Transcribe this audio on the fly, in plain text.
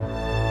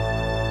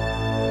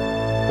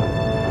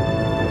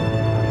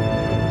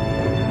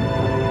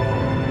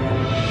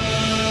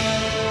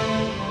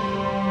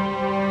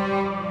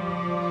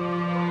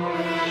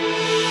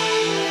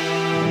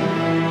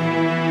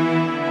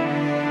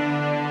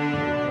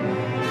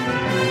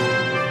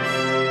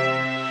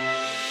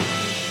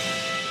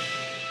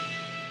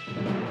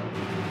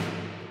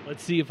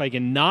see if I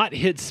can not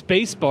hit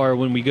spacebar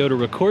when we go to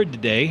record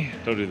today.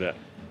 Don't do that.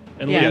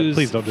 And please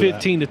lose don't do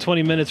 15 to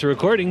 20 minutes of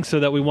recording so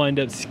that we wind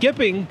up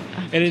skipping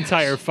an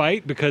entire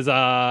fight because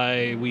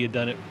we had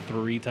done it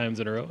 3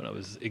 times in a row and I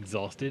was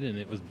exhausted and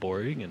it was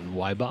boring and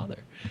why bother?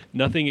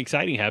 Nothing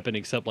exciting happened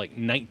except like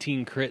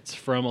 19 crits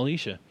from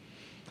Alicia.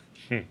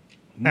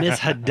 Miss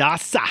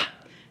Hadassah.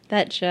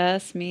 That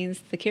just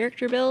means the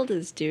character build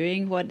is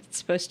doing what it's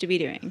supposed to be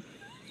doing.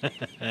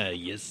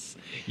 Yes.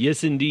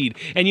 Yes, indeed.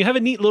 And you have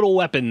a neat little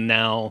weapon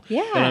now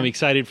Yeah. that I'm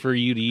excited for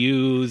you to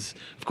use.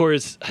 Of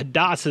course,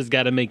 Hadassah's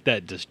got to make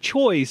that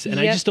choice, and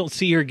I Yep. just don't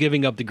see her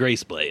giving up the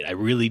Grace Blade. I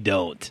really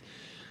don't.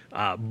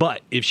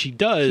 But if she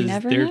does, You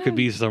never there know. could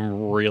be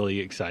some really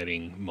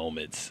exciting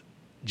moments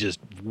just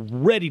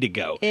ready to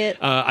go.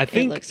 I It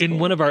think looks in cool.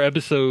 one of our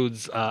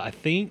episodes, I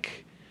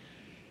think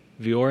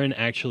Viorin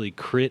actually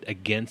crit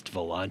against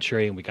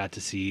Volantre, and we got to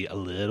see a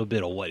little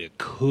bit of what it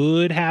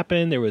could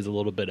happen. There was a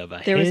little bit of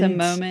a There was a hint.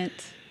 moment.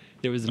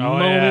 There was a Oh,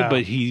 moment, yeah.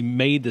 but he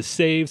made the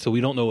save, so we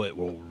don't know what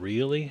will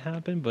really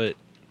happen. But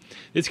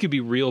this could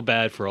be real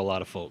bad for a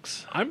lot of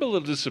folks. I'm a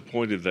little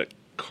disappointed that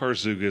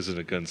Karzug isn't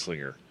a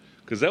gunslinger,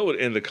 because that would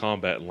end the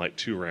combat in like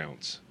 2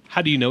 rounds.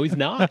 How do you know he's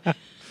not?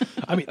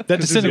 I mean,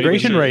 that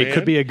disintegration He's a rate wizard,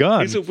 could be a gun.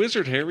 He's a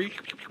wizard, Harry.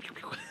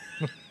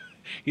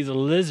 He's a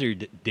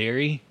lizard,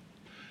 Derry.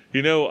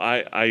 You know,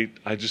 I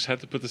just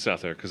have to put this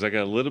out there because I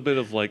got a little bit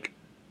of like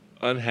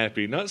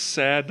unhappy, not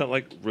sad, not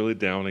like really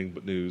downing,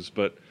 but news.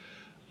 But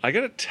I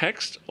got a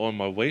text on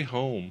my way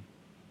home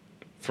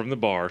from the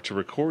bar to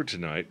record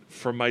tonight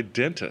from my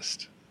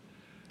dentist.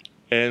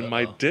 And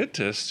my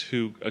dentist,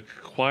 who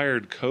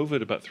acquired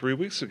COVID about 3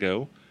 weeks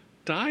ago,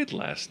 died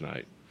last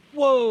night.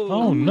 Whoa.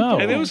 Oh, no.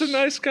 And it was a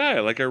nice guy.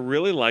 Like, I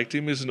really liked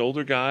him. He's an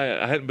older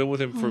guy. I hadn't been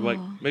with him for like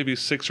maybe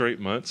 6 or 8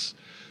 months,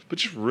 but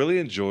just really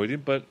enjoyed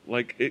him. But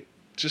like, it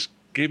just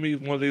gave me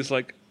one of these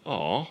like,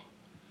 aw,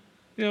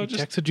 you know, He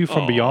just texted you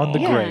from beyond the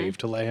Yeah. grave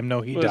to let him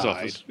know he Well, his died.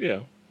 office. Yeah.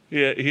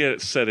 Yeah, he had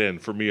it set in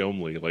for me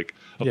only. Like,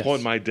 upon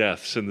Yes. my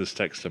death, send this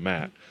text to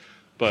Matt.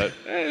 But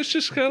it's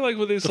just kind of like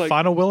with his The like,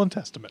 final will and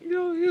testament. you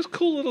know, he was a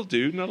cool little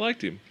dude, and I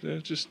liked him.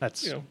 Just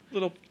That's- you know,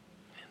 little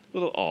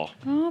awe.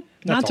 Oh,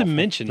 Not to awful.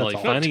 mention, That's like,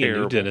 awful. finding a new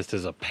Terrible. dentist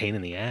is a pain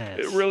in the ass.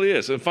 It really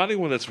is, and finding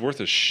one that's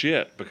worth a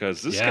shit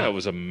because this Yeah. guy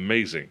was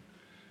amazing.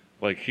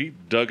 Like he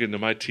dug into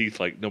my teeth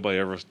like nobody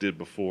ever did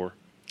before.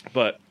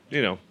 But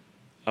you know,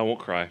 I won't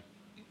cry.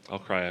 I'll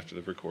cry after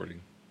the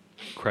recording.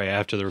 Cry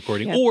after the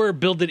recording. Yeah. Or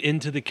build it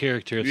into the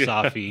character of Yeah.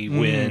 Safi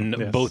when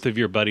yes. both of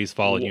your buddies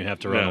fall and you have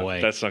to run No,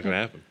 away. That's not going to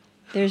happen.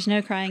 there's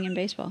no crying in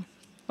baseball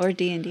or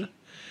D&D.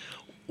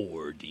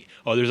 Or D.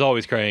 Oh, there's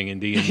always crying in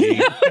D&D.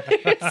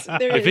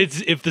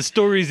 If the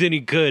story's any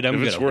good, I'm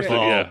If it's gonna worth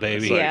fall, it, yeah,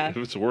 baby. It's like, Yeah. if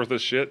it's worth a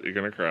shit, you're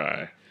gonna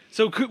cry.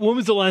 So, when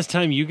was the last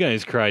time you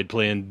guys cried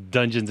playing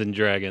Dungeons and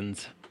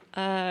Dragons?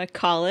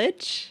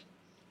 College.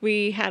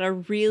 We had a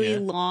really Yeah.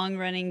 long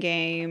running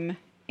game,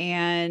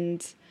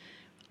 and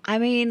I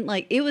mean,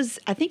 like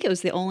I think it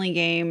was the only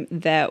game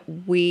that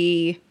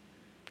we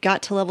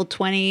got to level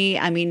 20.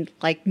 I mean,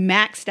 like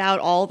maxed out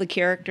all the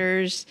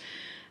characters.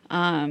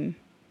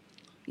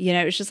 You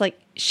know, it was just like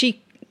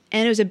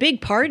and it was a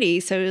big party,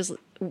 so it was,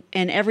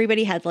 and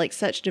everybody had like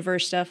such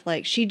diverse stuff.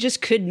 Like she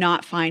just could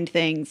not find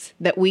things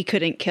that we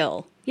couldn't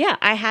kill. Yeah,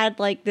 I had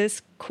like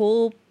this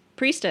cool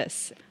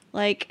priestess.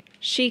 Like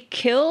she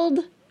killed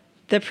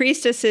the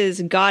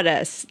priestess's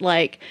goddess,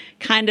 like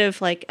kind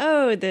of like,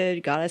 oh,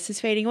 the goddess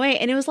is fading away.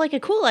 And it was like a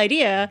cool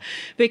idea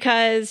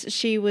because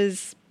she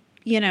was,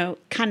 you know,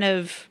 kind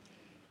of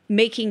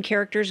making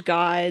characters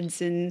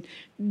gods and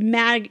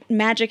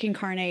magic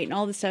incarnate and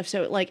all this stuff.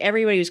 So like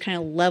everybody was kind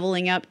of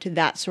leveling up to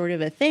that sort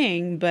of a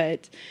thing.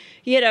 But,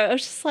 you know, it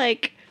was just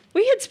like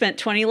we had spent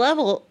 20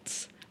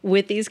 levels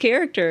with these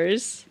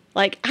characters.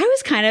 Like I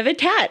was kind of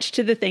attached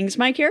to the things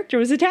my character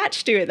was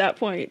attached to at that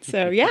point.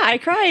 So yeah, I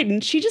cried,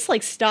 and she just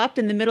like stopped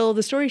in the middle of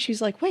the story. She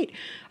was like, "Wait,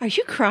 are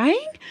you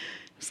crying?" I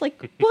was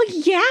like, "Well,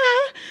 yeah."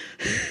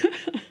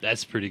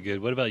 That's pretty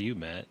good. What about you,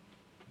 Matt?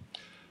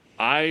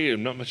 I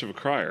am not much of a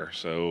crier,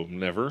 so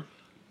never.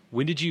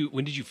 When did you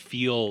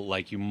feel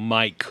like you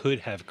could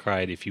have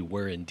cried if you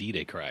were indeed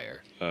a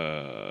crier?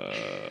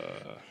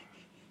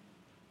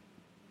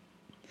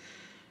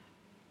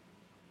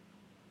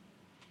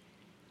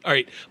 All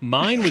right,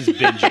 mine was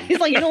binging. He's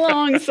like in a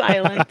long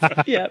silence.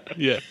 Yep.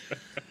 Yeah.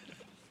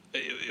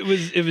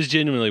 It was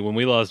genuinely when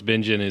we lost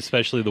Bingen,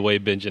 especially the way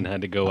Bingen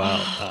had to go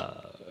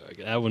out.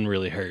 That one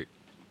really hurt.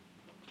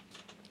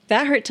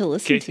 That hurt to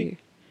listen Casey? to.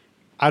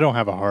 I don't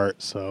have a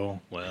heart, so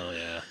Well,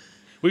 yeah.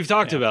 We've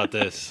talked about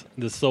this.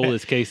 The soul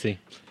is Casey.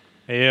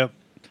 yep.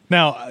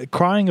 Now,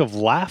 crying of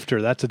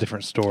laughter, that's a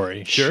different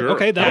story. Sure.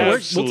 Okay, that'll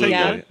work. We'll take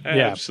Absolutely. that.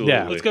 Yeah. Absolutely.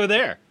 Yeah. Let's go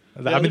there.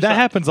 I mean, that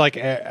happens like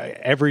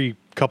every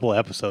couple of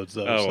episodes,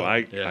 though. Oh, so.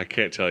 I Yeah.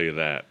 can't tell you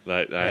that.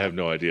 I have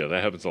no idea.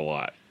 That happens a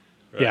lot.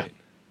 Yeah.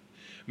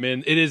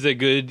 Man, it is a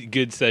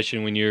good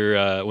session when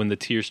you're when the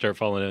tears start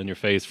falling down your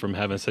face from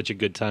having such a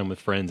good time with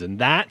friends, and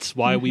that's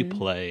why we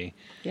play.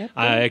 Yep.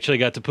 I actually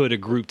got to put a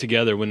group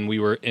together when we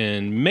were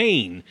in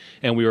Maine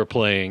and we were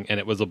playing, and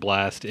it was a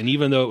blast. And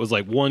even though it was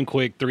like one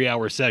quick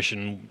 3-hour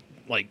session,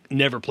 like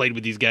never played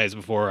with these guys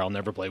before, I'll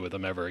never play with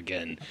them ever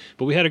again.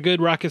 But we had a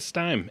good raucous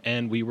time,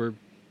 and we were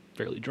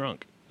fairly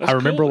drunk. I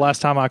remember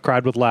last time I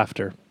cried with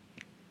laughter.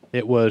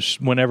 It was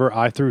whenever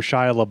I threw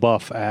Shia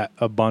LaBeouf at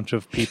a bunch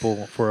of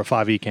people for a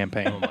 5e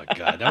campaign. Oh my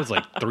god, that was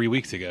like 3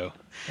 weeks ago.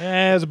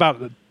 It was about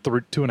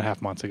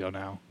 2.5 months ago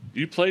now.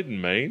 You played in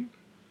Maine?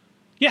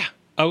 Yeah,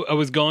 I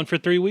was gone for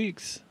 3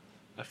 weeks.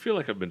 I feel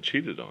like I've been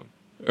cheated on.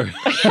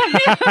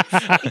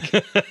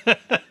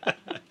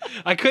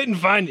 I couldn't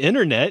find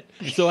internet,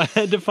 so I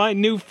had to find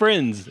new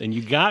friends, and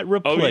you got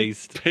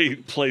replaced.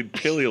 Played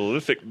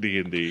Paleolithic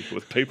D&D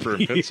with paper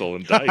and pencil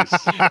and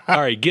dice.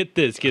 All right, get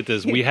this.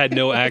 We had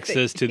no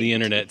access to the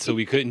internet, so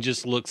we couldn't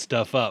just look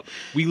stuff up.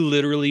 We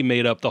literally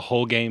made up the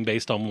whole game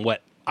based on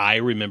what I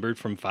remembered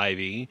from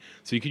 5e.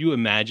 So could you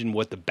imagine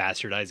what the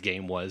bastardized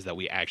game was that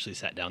we actually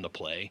sat down to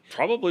play?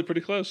 Probably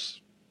pretty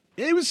close.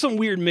 It was some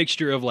weird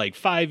mixture of like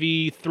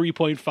 5e,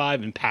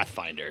 3.5, and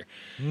Pathfinder.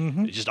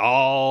 It just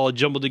all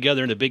jumbled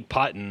together in a big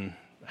pot, and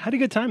had a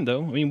good time,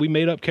 though. I mean, we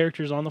made up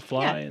characters on the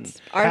fly. Yeah, And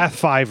it's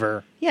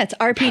Pathfinder. it's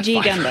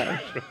RPG Gumbo.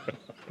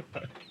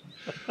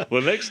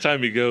 Well, next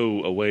time you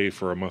go away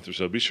for a month or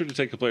so, be sure to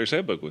take a player's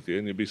handbook with you,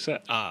 and you'll be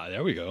set.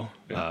 there we go.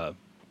 Yeah.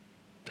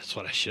 That's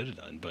what I should have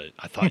done, but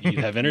I thought you'd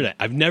have internet.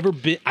 I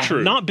have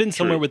True, not been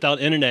somewhere true.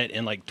 without internet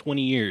in like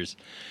 20 years.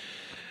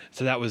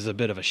 So that was a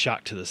bit of a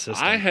shock to the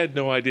system. I had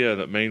no idea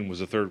that Maine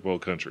was a third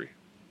world country.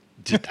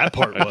 Dude, that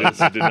part I was.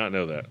 did not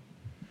know that.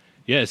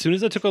 Yeah, as soon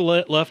as I took a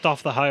left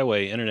off the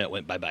highway, internet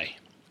went bye-bye.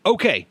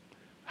 Okay,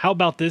 how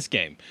about this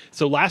game?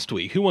 So last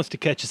week, who wants to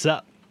catch us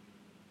up?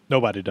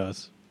 Nobody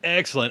does.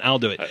 Excellent, I'll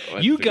do it. I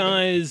You think that-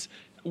 guys,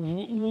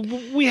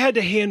 we had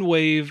to hand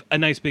wave a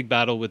nice big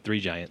battle with 3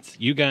 giants.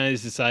 You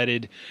guys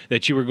decided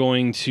that you were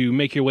going to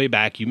make your way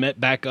back. You met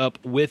back up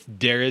with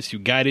Darius, who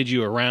guided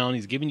you around.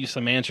 He's giving you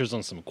some answers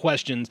on some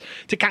questions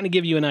to kind of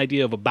give you an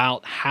idea of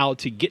about how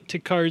to get to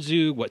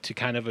Karzu, what to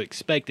kind of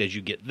expect as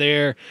you get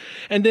there.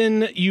 And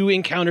then you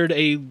encountered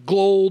a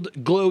gold,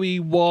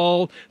 glowy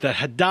wall that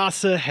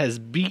Hadassah has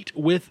beat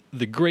with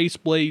the Grace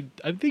Blade.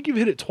 I think you've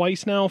hit it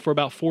twice now for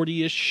about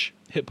 40-ish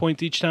hit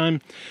points each time,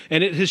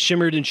 and it has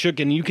shimmered and shook,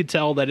 and you could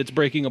tell that it's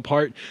breaking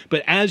apart.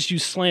 But as you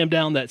slam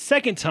down that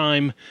second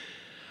time,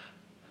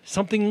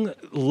 something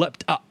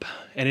leapt up,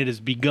 and it has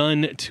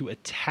begun to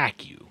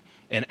attack you.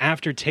 And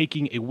after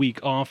taking a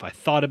week off, I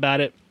thought about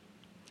it.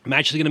 I'm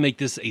actually going to make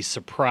this a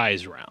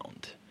surprise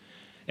round.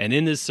 And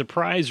in this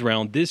surprise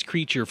round, this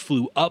creature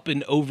flew up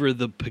and over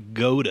the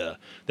pagoda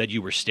that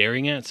you were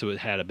staring at, so it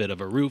had a bit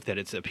of a roof that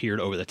it's appeared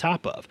over the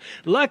top of.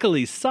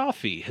 Luckily,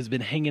 Safi has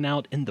been hanging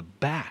out in the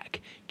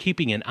back,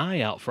 keeping an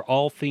eye out for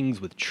all things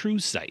with true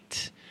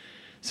sight.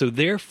 So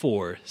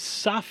therefore,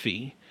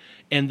 Safi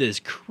and this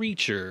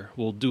creature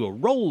will do a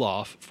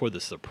roll-off for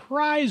the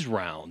surprise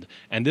round,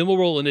 and then we'll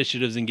roll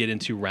initiatives and get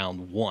into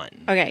round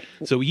 1. Okay.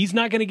 So he's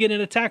not going to get an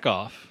attack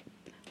off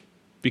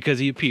because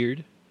he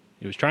appeared.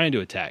 He was trying to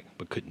attack,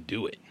 but couldn't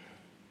do it.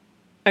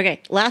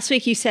 Okay. Last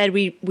week you said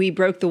we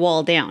broke the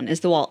wall down.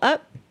 Is the wall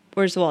up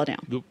or is the wall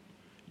down?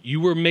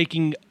 You were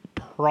making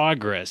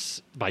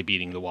progress by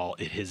beating the wall.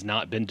 It has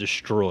not been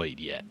destroyed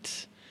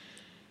yet.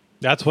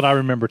 That's what I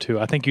remember too.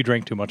 I think you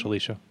drank too much,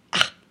 Alicia.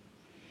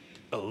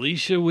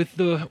 Alicia with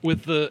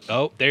the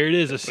oh, there it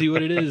is. I see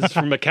what it is. It's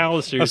from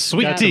McAllister's. A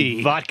sweet Got some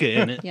tea. vodka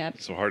in it.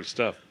 Yep. Some hard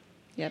stuff.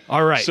 Yep.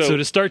 All right. So- So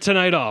to start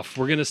tonight off,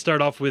 we're going to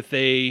start off with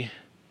a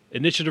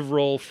initiative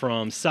roll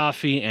from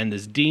Safi and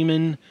this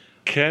demon.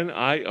 Can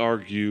I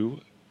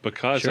argue,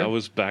 because Sure. I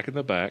was back in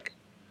the back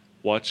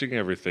watching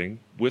everything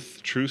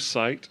with true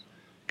sight,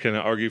 can I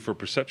argue for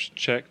perception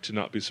check to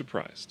not be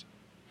surprised?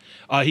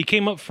 He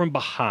came up from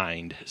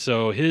behind,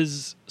 so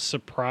his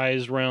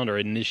surprise round or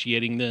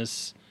initiating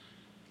this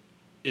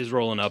is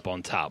rolling up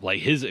on top.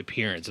 Like his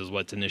appearance is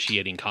what's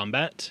initiating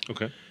combat,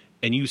 Okay.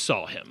 and you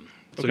saw him.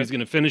 So Okay. he's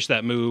going to finish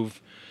that move,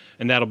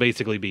 and that'll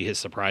basically be his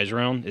surprise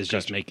round. Is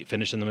just Gotcha.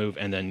 finishing the move,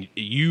 and then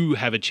you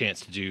have a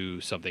chance to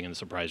do something in the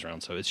surprise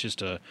round. So it's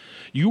just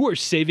you were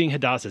saving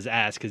Hadassah's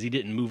ass because he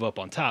didn't move up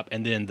on top,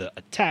 and then the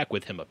attack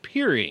with him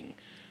appearing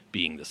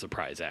being the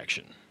surprise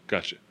action.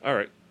 Gotcha. All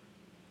right.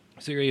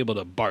 So you're able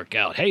to bark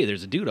out, "Hey,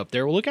 there's a dude up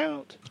there. Well, look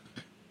out!"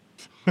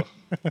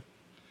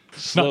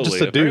 Slowly.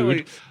 just a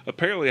dude.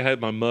 Apparently, I had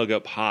my mug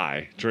up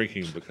high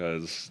drinking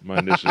because my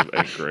initiative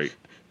ain't great.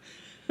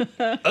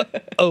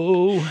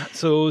 Oh,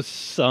 so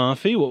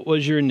Safi, what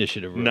was your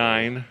initiative roll?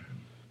 9.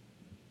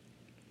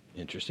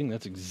 Interesting.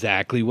 That's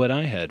exactly what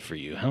I had for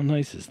you. How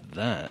nice is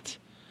that?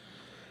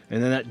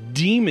 And then that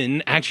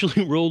demon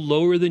actually rolled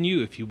lower than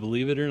you, if you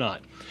believe it or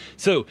not.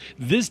 So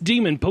this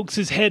demon pokes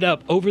his head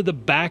up over the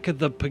back of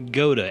the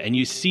pagoda, and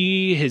you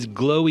see his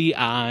glowy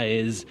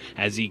eyes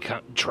as he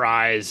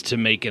tries to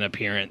make an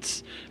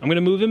appearance. I'm going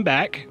to move him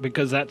back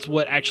because that's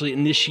what actually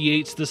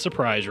initiates the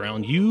surprise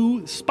round.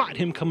 You spot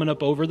him coming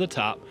up over the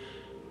top,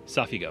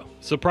 So off you go.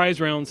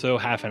 Surprise round, so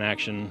half an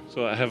action.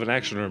 So I have an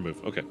action or a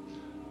move. Okay.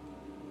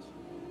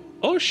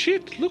 Oh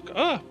shit! Look!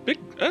 Big!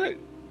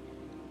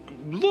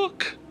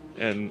 Look!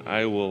 And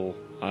I will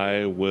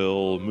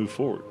move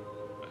forward.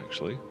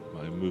 Actually,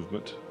 my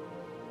movement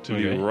to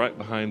be Okay. right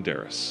behind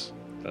Darius.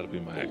 That'll be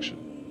my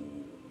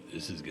action.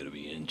 This is going to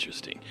be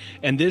interesting.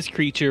 And this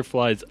creature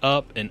flies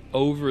up and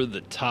over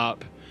the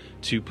top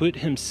to put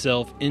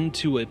himself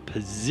into a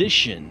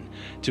position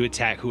to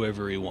attack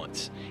whoever he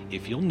wants.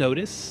 If you'll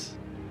notice,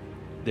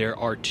 there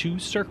are 2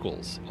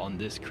 circles on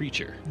this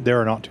creature. There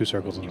are not 2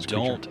 circles in You this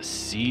creature. don't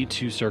see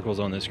 2 circles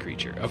on this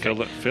creature. Okay.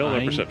 Fail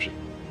that perception.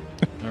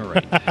 All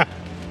right.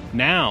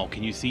 Now,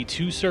 can you see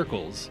 2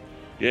 circles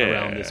Yeah.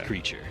 around this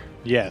creature?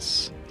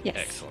 Yes. Yes.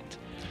 Excellent.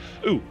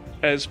 Ooh,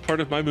 as part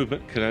of my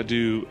movement, can I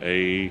do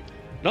a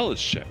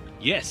knowledge check?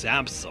 Yes,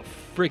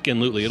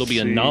 absolutely. It'll be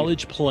a See.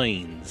 knowledge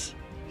planes.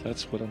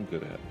 That's what I'm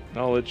good at.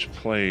 Knowledge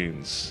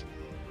planes.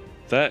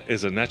 That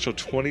is a natural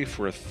 20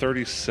 for a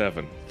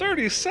 37.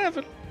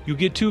 37? You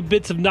get 2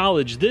 bits of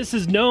knowledge. This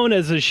is known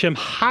as a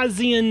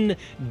Shemhazian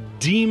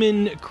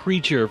demon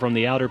creature from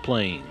the outer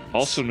planes.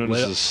 Also known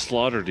as Well, a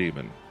slaughter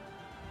demon.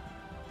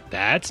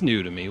 That's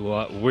new to me.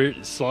 Where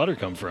did Slaughter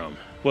come from?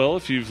 Well,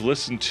 if you've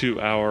listened to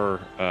our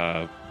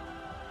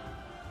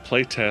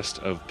playtest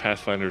of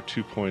Pathfinder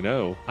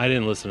 2.0, I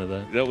didn't listen to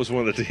that. that was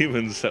one of the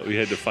demons that we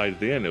had to fight at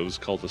the end. It was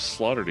called the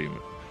slaughter demon.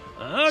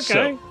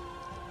 Okay.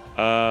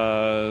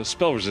 So,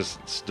 spell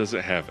resistance. Does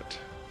it have it?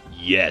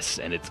 Yes,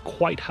 and it's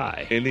quite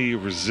high. Any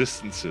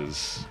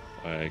resistances?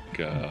 Like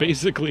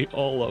Basically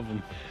all of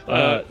them.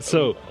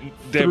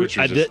 damage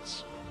through- I did-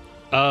 resistance.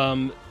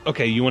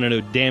 Okay, you want to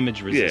know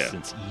damage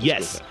resistance? let's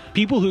Yes. go with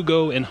People who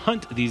go and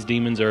hunt these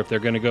demons, or if they're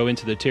going to go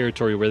into the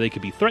territory where they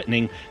could be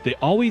threatening, they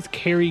always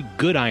carry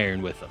good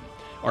iron with them,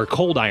 or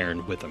cold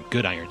iron with them.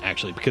 Good iron,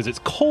 actually, because it's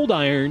cold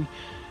iron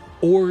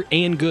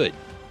and good.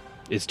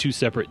 It's 2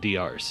 separate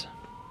DRs.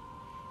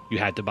 You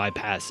had to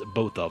bypass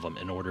both of them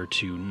in order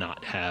to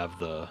not have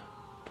the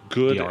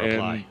Good DR and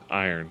apply.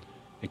 iron.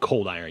 and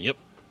cold iron. Yep,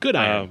 good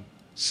iron.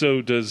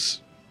 So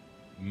does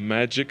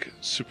magic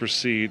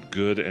supersede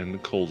good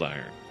and cold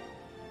iron?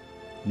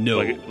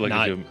 No,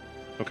 not.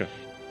 Okay.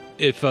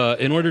 If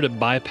in order to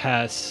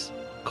bypass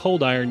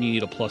cold iron, you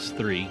need a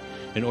 +3.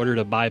 In order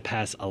to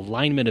bypass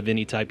alignment of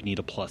any type, you need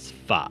a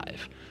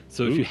 +5.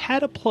 So if Ooh. you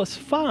had a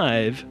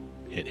 +5,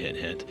 hint, hint,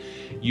 hint,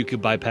 you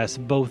could bypass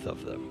both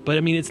of them. But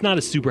I mean, it's not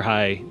a super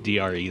high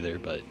DR either,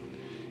 but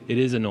it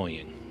is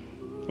annoying.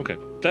 Okay.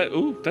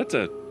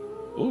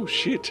 Oh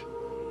shit.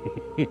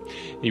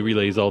 He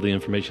relays all the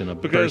information in a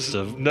Because burst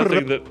of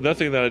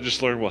nothing that I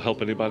just learned will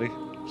help anybody.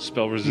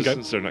 Spell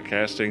resistance, they're not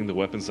casting. The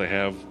weapons they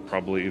have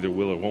probably either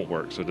will or won't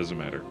work, so it doesn't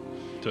matter.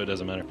 so it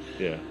doesn't matter.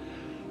 Yeah.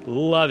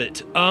 Love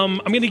it. I'm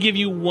going to give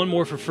you one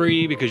more for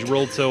free because you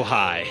rolled so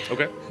high.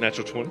 Okay.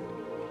 Natural 20.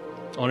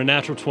 On a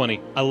natural 20.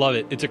 I love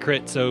it. It's a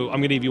crit, so I'm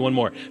going to give you one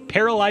more.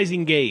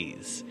 Paralyzing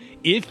Gaze.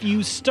 If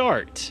you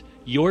start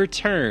your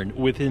turn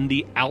within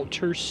the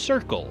outer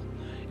circle,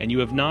 and you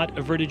have not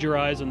averted your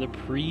eyes on the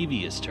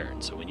previous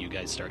turn, so when you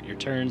guys start your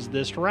turns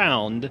this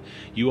round,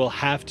 you will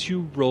have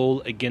to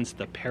roll against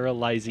the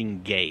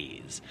Paralyzing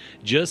Gaze.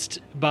 Just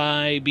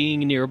by being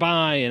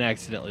nearby and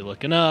accidentally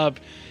looking up,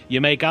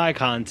 you make eye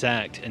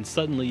contact, and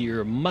suddenly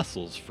your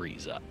muscles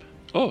freeze up.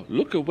 Oh,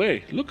 look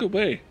away. Look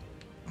away.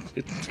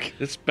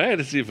 It's bad.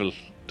 It's evil.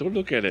 Don't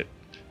look at it.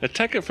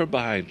 Attack it from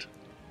behind.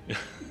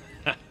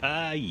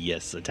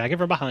 Yes, attack it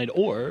from behind,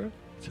 or...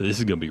 So this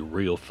is going to be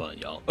real fun,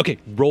 y'all. Okay,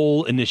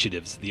 roll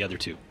initiatives, the other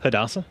 2.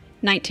 Hadassah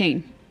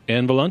 19.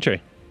 and Volantre.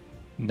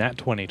 Nat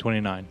 20,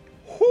 29.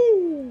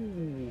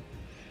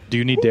 Do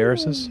you need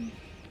Darius's?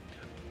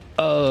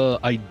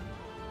 I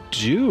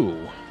do.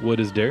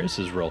 What is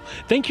Darius's role?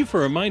 Thank you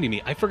for reminding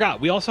me. I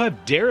forgot. We also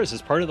have Darius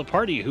as part of the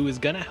party who is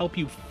going to help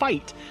you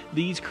fight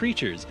these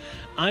creatures.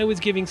 I was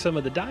giving some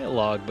of the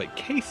dialogue, but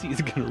Casey is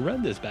going to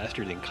run this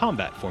bastard in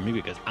combat for me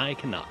because I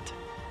cannot.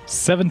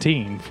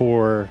 17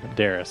 for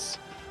Darius.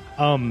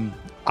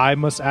 I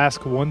must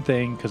ask one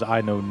thing because I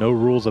know no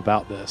rules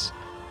about this.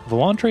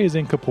 Volantre is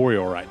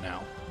incorporeal right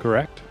now,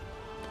 correct?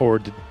 Or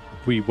did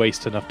we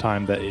waste enough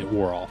time that it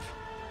wore off?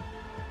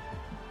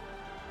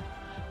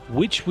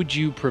 Which would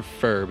you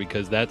prefer?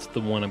 Because that's the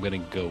one I'm going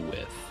to go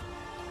with.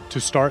 To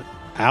start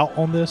out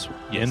on this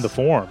Yes. in the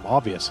form,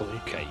 obviously.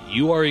 Okay,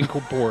 you are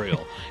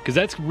incorporeal. Because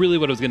that's really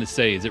what I was going to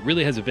say, is it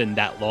really hasn't been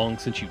that long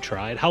since you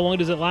tried. How long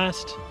does it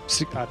last?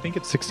 I think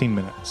it's 16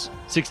 minutes.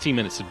 16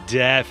 minutes, so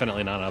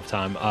definitely not enough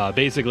time.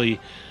 Basically,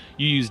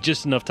 you used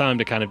just enough time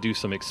to kind of do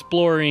some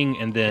exploring,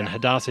 and then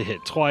Hadassah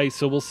hit twice,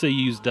 so we'll say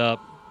you used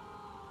up,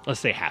 let's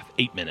say half,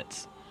 8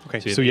 minutes. Okay,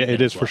 So you have so yeah, 8 it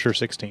minutes is for left. sure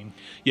 16.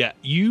 Yeah,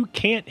 you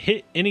can't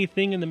hit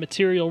anything in the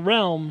material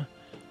realm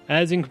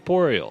as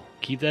incorporeal.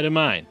 Keep that in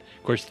mind.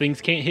 Of course, things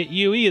can't hit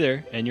you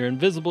either, and you're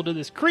invisible to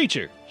this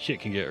creature.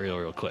 Shit can get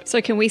real quick.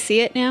 So can we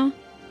see it now?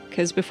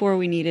 Because before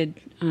we needed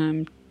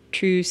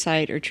true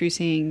sight or true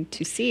seeing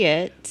to see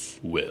it.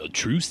 Well,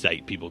 true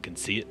sight, people can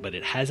see it, but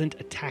it hasn't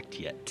attacked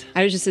yet.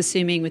 I was just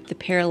assuming with the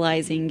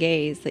paralyzing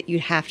gaze that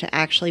you'd have to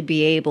actually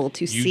be able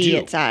to see do.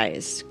 its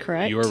eyes,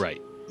 correct? You are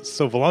right.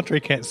 So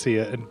Volantre can't see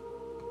it,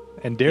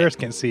 and Darius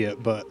can't see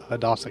it, but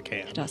Hadassah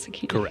can. Hadassah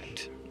can.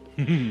 Correct.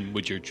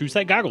 With your true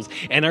sight goggles.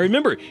 And I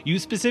remember, you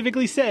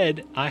specifically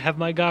said, I have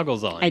my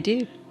goggles on. I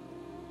do.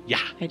 Yeah.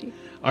 I do.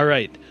 All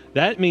right.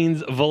 That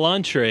means,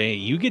 Volantre,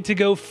 you get to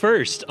go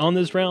first on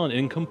this round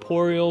in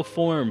corporeal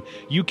form.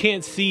 You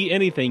can't see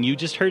anything. You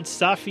just heard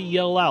Safi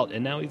yell out,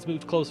 and now he's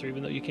moved closer,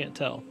 even though you can't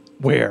tell.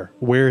 Where?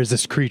 Where is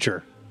this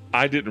creature?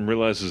 I didn't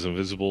realize it's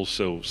invisible,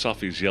 so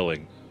Safi's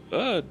yelling.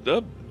 North?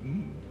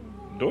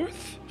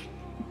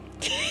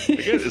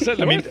 Is that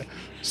north?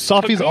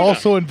 Safi's Pagoda.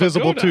 also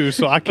invisible Pagoda. too,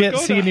 so I can't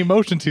see Pagoda. any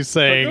motions he's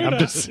saying. Pagoda. I'm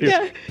just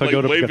Yeah.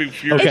 Pagoda, like waving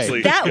furiously.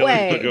 It's that yelling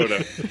way.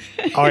 Pagoda.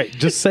 All right,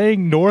 just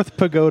saying North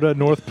Pagoda,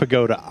 North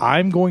Pagoda.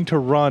 I'm going to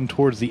run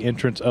towards the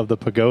entrance of the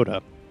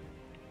pagoda,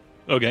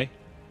 Okay.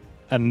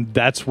 and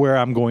that's where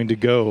I'm going to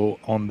go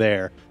on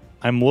there.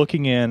 I'm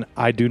looking in.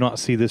 I do not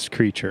see this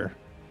creature.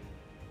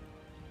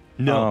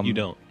 No, Um, you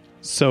don't.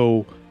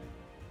 So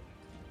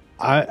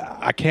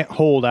I can't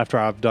hold after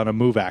I've done a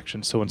move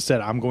action. So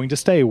instead, I'm going to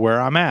stay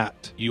where I'm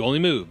at. You only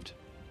moved.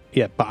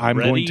 Yeah, but I'm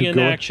Ready going to in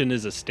go. action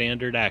is a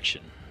standard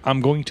action. I'm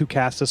going to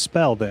cast a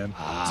spell then,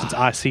 since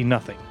I see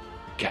nothing,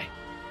 Okay.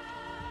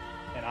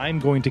 and I'm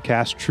going to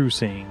cast True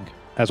Seeing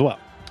as well.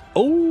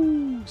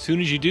 Oh, as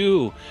soon as you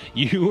do,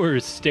 you are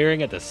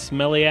staring at the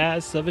smelly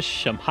ass of a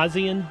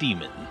Shamhazian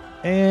demon.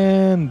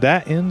 And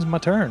that ends my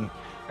turn.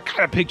 I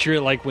kind of picture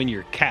it like when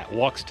your cat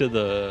walks to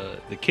the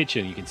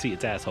kitchen, you can see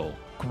its asshole.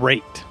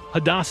 Great.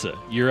 Hadassah,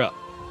 you're up.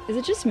 Is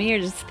it just me, or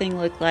does this thing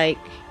look like,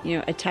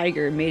 a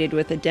tiger mated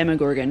with a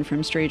Demogorgon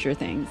from Stranger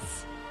Things?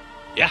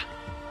 Yeah,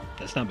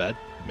 that's not bad.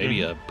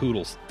 Maybe a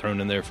poodle's thrown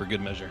in there for good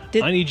measure.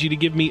 Did- I need you to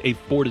give me a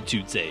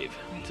fortitude save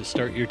to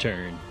start your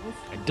turn.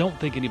 I don't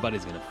think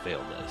anybody's going to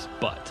fail this,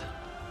 but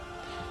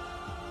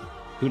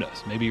who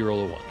knows? Maybe you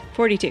roll a 1.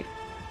 42.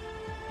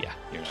 Yeah,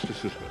 you're not.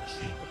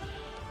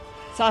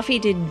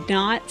 Safi did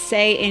not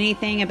say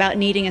anything about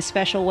needing a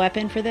special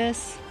weapon for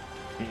this.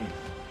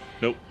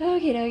 Nope.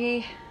 Okie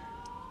dokie.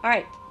 All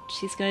right,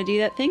 she's going to do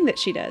that thing that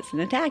she does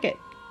and attack it.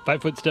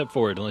 5-foot step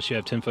forward unless you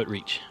have 10-foot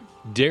reach.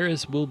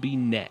 Darius will be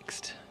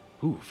next.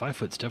 Ooh,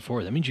 5-foot step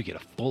forward. That means you get a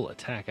full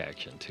attack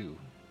action, too.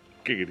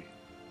 Giggity.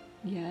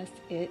 Yes,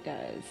 it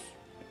does.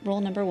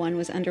 Roll number 1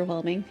 was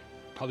underwhelming.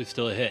 Probably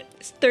still a hit.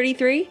 It's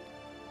 33?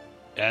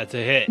 That's a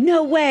hit.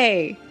 No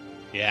way.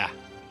 Yeah.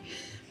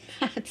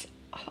 That's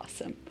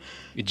awesome.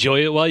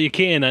 Enjoy it while you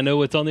can. I know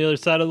what's on the other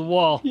side of the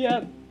wall.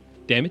 Yep.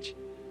 Damage?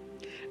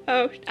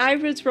 Oh, I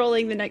was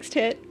rolling the next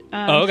hit.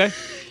 Oh, okay.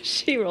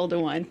 She rolled a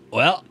 1.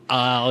 Well,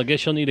 I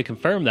guess you'll need to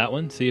confirm that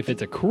one, see if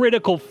it's a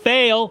critical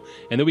fail,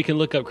 and then we can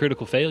look up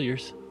critical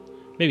failures.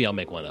 Maybe I'll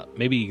make one up.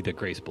 Maybe the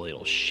Grace Blade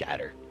will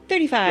shatter.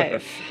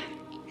 35.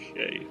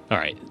 Yay. All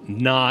right,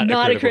 not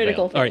Not a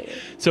critical fail. All right,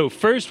 failure. so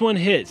first one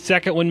hits,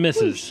 second one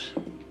misses.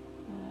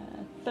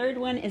 Third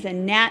one is a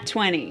nat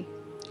 20.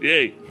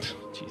 Yay.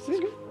 Jesus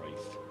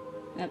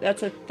Christ.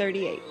 That's a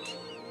 38.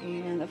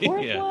 And the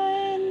fourth Yeah.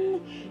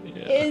 one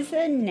is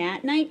a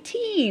nat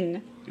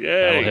 19. Yay.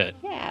 That'll hit.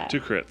 Yeah. 2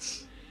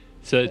 crits.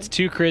 So it's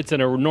 2 crits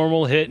and a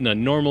normal hit and a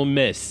normal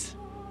miss.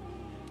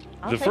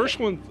 The first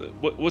one,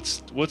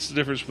 what's the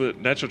difference with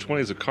natural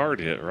 20 is a card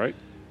hit, right?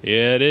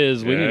 Yeah, it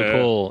is. We need to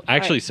Yeah. pull.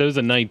 Actually, right. so is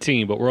a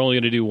 19, but we're only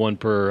going to do one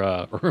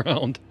per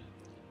round.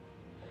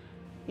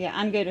 Yeah,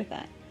 I'm good with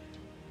that.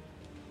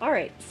 All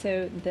right,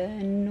 so the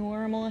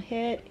normal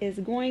hit is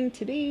going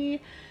to be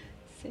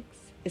 6.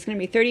 It's going to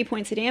be 30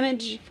 points of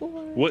damage. 4.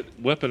 What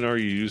weapon are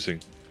you using?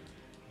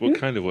 What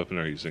kind of weapon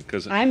are you using?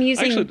 Because I'm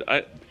using-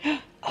 Actually,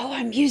 Oh,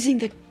 I'm using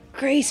the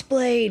Grace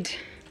Blade.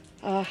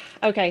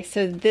 Okay,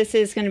 so this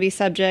is going to be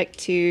subject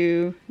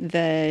to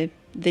the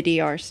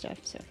DR stuff.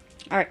 So,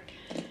 all right.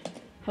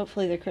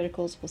 Hopefully the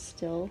criticals will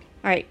still.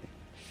 All right.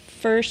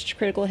 First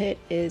critical hit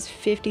is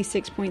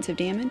 56 points of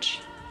damage.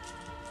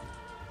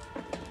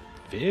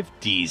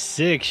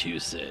 56, you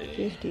say?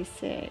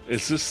 56.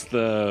 is this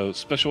the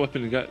special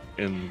weapon you got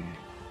in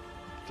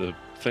the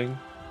thing?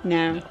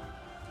 No.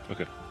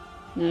 Okay.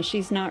 No,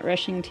 she's not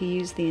rushing to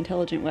use the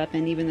intelligent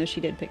weapon, even though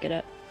she did pick it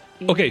up.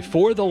 Okay,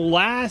 for the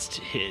last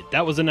hit,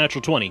 that was a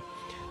natural 20.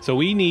 So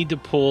we need to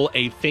pull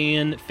a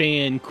fan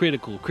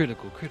critical.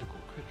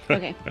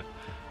 Okay.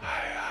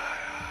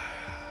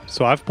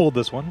 So I've pulled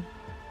this one,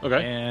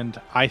 Okay. and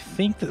I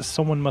think that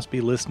someone must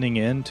be listening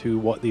in to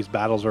what these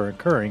battles are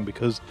occurring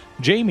because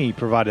Jamie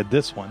provided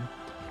this one.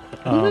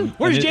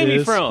 Where's and it Jamie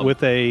is from?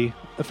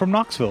 From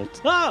Knoxville,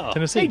 Oh,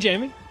 Tennessee. Hey,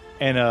 Jamie.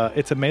 and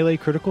it's a melee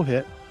critical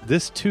hit.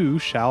 This too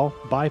shall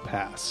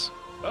bypass.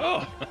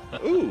 Oh,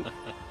 ooh.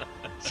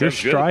 Your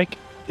Sounds good. strike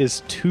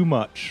is too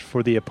much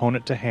for the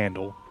opponent to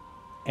handle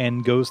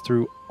and goes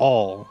through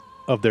all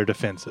of their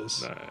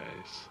defenses. Nice.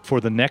 For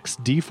the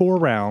next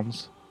D4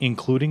 rounds,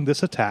 including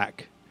this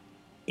attack,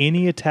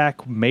 any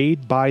attack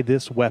made by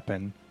this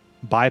weapon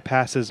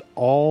bypasses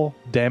all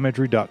damage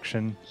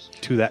reduction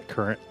to that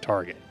current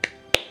target.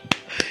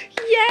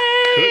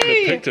 Couldn't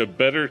have picked a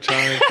better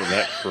time for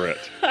that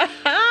crit.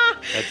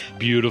 That's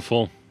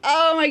beautiful.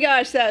 Oh my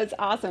gosh, that was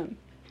awesome.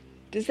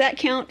 Does that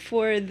count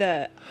for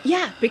the...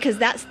 Yeah, because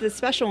that's the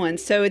special one.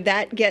 So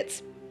that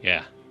gets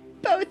Yeah.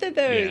 both of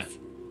those.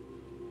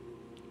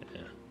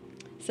 Yeah.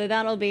 So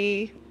that'll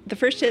be... The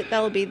first hit,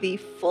 that'll be the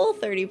full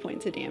 30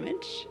 points of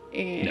damage.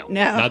 And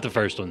No, not the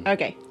first one.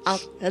 Okay,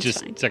 that's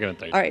Just fine. second and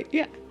third. All right,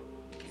 yeah.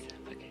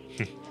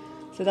 Okay.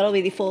 So that'll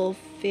be the full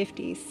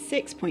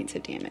 56 points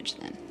of damage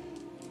then.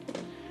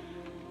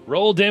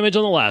 Roll damage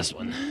on the last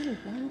one. The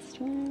last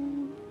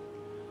one.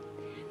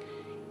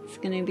 It's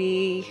going to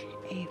be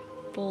a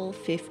full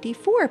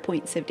 54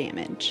 points of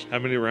damage. How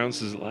many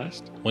rounds does it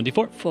last?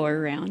 1d4. 4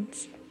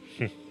 rounds.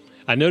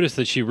 I noticed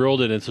that she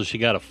rolled it until she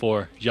got a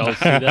 4. Did y'all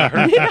see that? I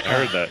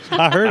heard that.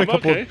 I heard a I'm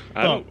couple. okay.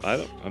 thumps.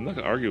 I'm not going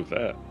to argue with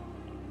that.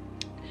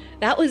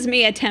 That was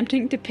me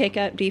attempting to pick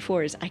up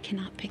D4s. I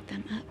cannot pick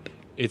them up.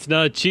 It's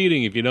not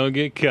cheating if you don't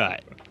get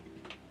caught.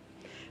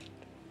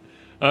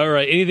 All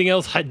right. Anything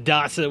else,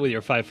 Hadassah, with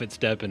your 5-foot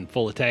step and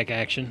full attack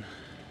action?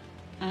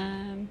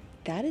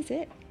 That is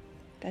it.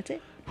 That's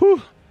it.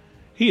 Whew.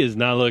 He is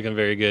not looking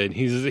very good.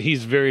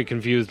 He's very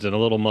confused and a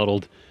little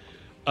muddled.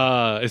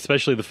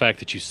 Especially the fact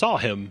that you saw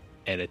him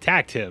and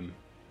attacked him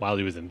while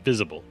he was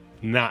invisible.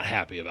 Not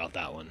happy about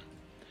that one.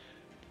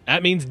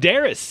 That means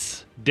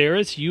Darius.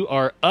 Darius, you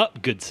are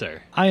up, good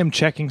sir. I am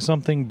checking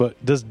something,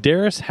 but does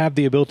Darius have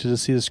the ability to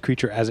see this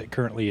creature as it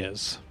currently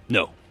is?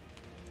 No.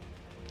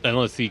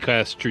 Unless he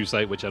casts True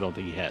Sight, which I don't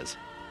think he has.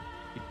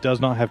 He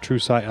does not have true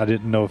sight. I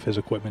didn't know if his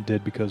equipment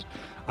did because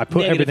I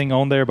put Negative. everything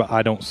on there, but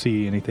I don't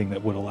see anything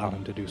that would allow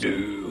him to do so.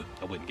 No.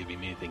 I wouldn't give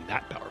him anything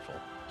that powerful.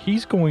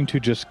 He's going to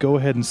just go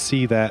ahead and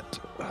see that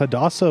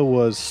Hadassah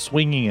was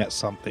swinging at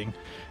something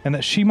and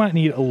that she might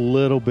need a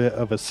little bit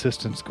of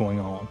assistance going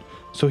on.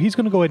 So he's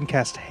going to go ahead and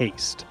cast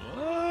Haste.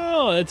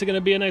 Oh, that's going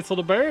to be a nice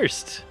little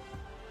burst.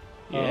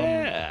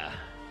 Yeah.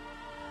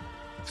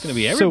 It's going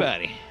to be so-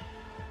 everybody.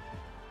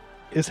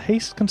 Is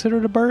Haste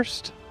considered a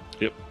burst?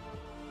 Yep.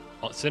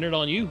 Centered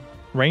on you.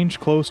 Range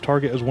close,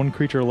 target as one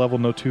creature level,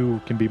 no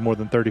two can be more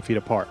than 30 feet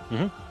apart.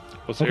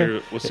 What's the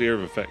area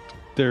of effect?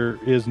 There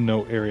is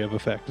no area of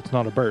effect. It's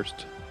not a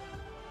burst.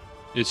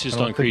 It's just I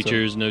don't on think so.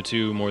 creatures, no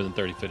two more than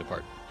 30 feet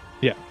apart.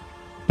 Yeah.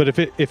 But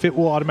if it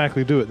will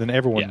automatically do it, then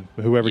everyone,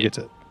 whoever Yeah. gets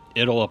it.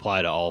 It'll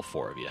apply to all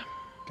 4 of you.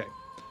 Okay.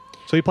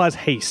 So he applies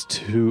Haste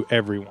to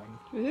everyone.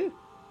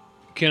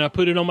 Can I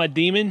put it on my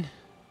demon?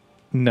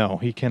 No,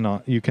 he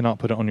cannot. You cannot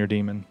put it on your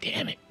demon.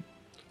 Damn it.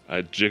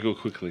 I jiggle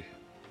quickly.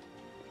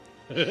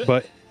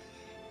 But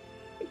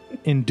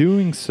in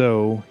doing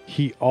so,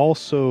 he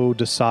also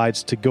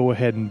decides to go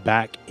ahead and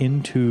back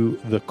into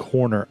the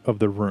corner of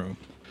the room.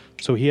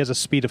 So he has a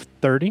speed of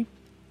 30.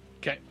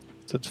 Okay.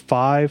 So it's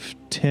 5,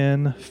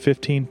 10,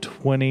 15,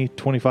 20,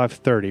 25,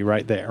 30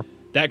 right there.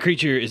 That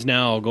creature is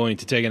now going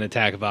to take an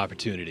attack of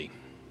opportunity.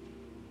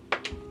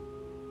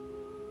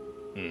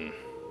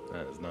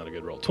 That is not a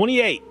good roll.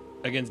 28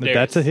 against Darius.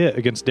 That's a hit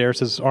against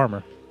Darius's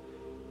armor.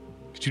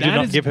 'Cause you did That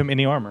not is- give him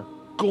any armor.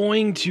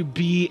 Going to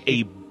be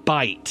a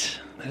bite.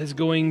 That is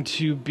going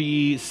to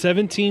be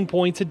 17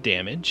 points of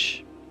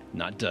damage.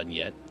 Not done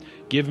yet.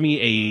 Give me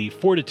a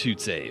fortitude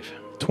save.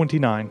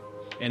 29.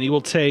 And he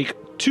will take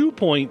 2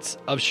 points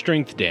of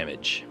strength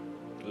damage.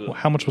 Well,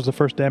 how much was the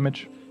first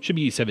damage? Should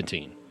be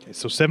 17. Okay,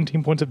 so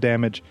 17 points of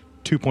damage,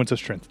 2 points of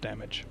strength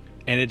damage.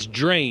 And it's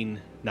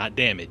drain, not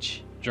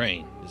damage.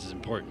 Drain. This is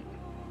important.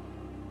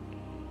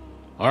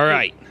 All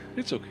right.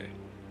 It's okay.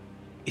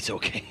 It's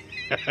okay.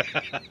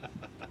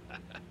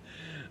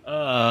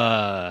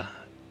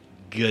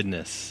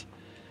 Goodness.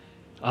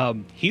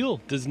 Heal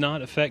does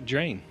not affect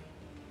drain.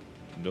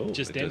 No,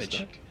 Just it does damage.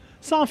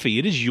 not. Safi,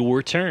 it is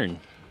your turn.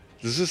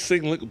 Does this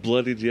thing look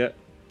bloodied yet?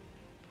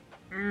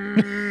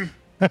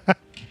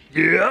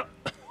 Yeah.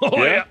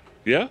 Oh, yeah.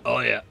 Yeah? Oh,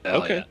 yeah.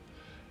 Oh, Okay.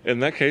 In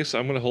that case,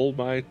 I'm going to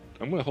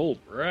hold.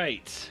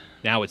 Right.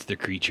 Now it's the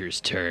creature's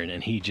turn,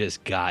 and he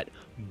just got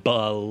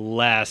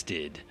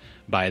blasted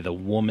by the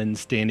woman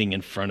standing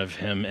in front of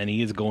him, and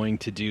he is going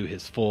to do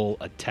his full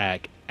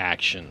attack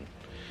action.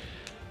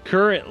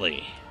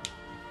 Currently,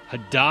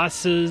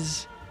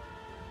 Hadassah's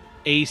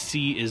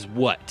AC is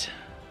what?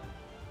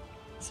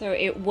 So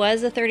it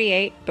was a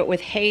 38, but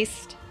with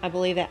haste, I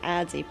believe that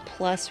adds a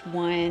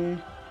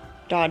 +1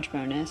 dodge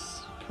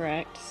bonus,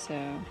 correct? So,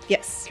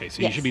 yes. Okay,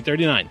 so you should be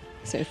 39.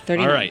 So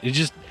 39. All right. It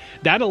just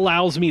that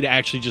allows me to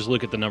actually just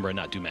look at the number and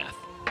not do math.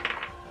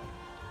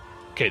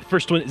 Okay, the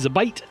first one is a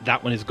bite.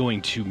 That one is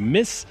going to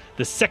miss.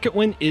 The second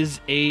one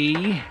is a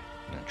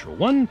natural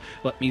 1.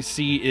 Let me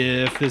see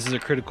if this is a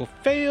critical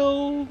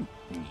fail.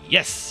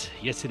 Yes.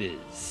 Yes, it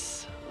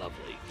is.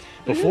 Lovely.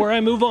 Before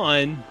I move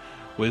on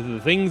with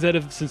the things that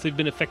have, since they've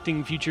been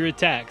affecting future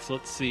attacks,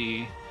 let's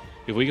see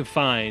if we can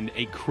find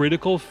a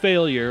critical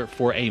failure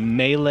for a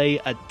melee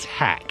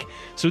attack.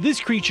 So this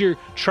creature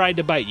tried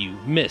to bite you,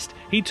 missed.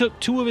 He took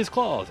 2 of his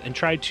claws and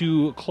tried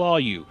to claw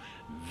you.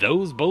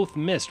 Those both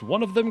missed,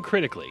 one of them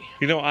critically.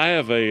 You know, I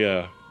have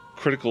a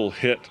critical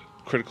hit,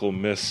 critical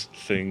miss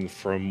thing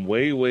from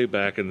way, way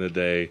back in the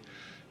day.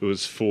 It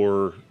was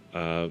for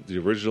the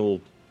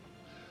original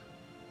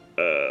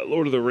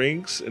Lord of the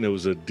Rings, and it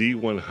was a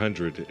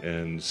D100.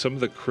 And some of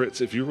the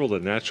crits, if you rolled a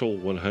natural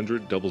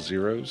 100 double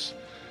zeros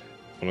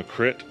on a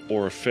crit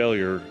or a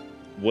failure,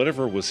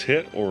 whatever was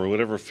hit or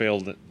whatever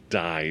failed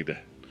died.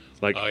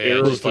 Like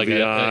arrows just to like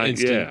the a eye.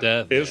 instant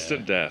death.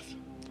 Instant death.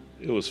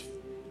 It was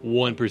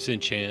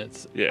 1%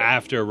 chance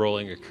after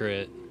rolling a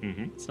crit.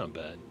 It's not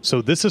bad.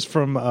 So this is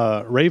from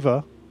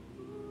Reva,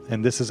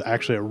 and this is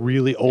actually a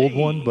really old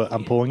one, but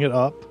I'm pulling it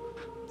up.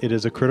 It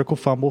is a critical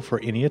fumble for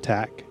any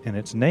attack, and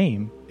its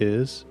name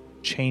is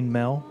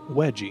Chainmail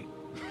Wedgie.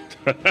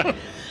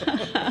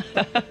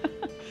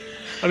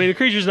 I mean, the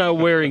creature's not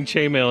wearing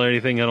chainmail or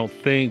anything, I don't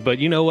think, but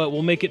you know what?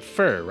 We'll make it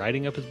fur,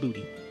 riding up his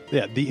booty.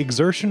 Yeah, the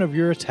exertion of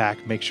your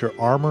attack makes your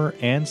armor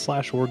and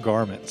 /or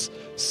garments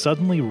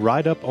suddenly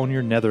ride up on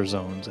your nether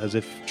zones as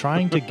if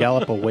trying to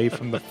gallop away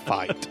from the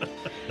fight,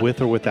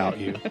 with or without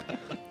you.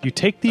 You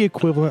take the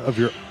equivalent of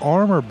your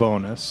armor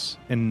bonus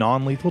in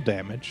non-lethal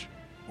damage,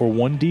 or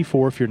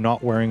 1d4 if you're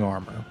not wearing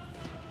armor.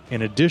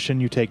 In addition,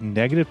 you take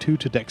 -2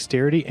 to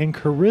dexterity and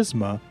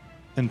charisma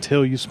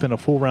until you spend a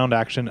full round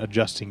action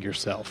adjusting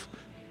yourself.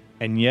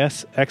 And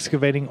yes,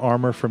 excavating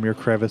armor from your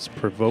crevice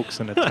provokes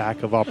an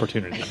attack of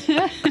opportunity.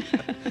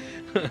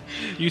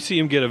 You see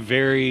him get a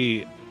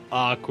very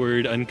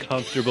awkward,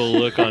 uncomfortable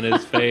look on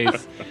his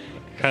face.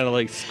 Kind of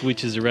like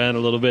squitches around a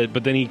little bit,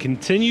 but then he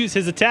continues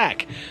his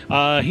attack.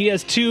 He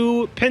has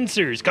 2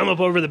 pincers come up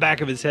over the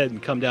back of his head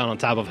and come down on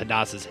top of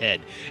Hadassah's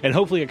head. And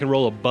hopefully I can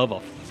roll above a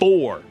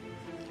 4.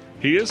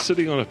 He is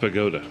sitting on a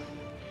pagoda.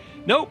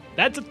 Nope,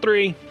 that's a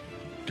 3.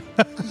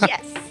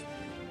 Yes.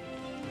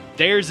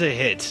 There's a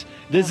hit.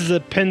 This is a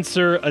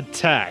pincer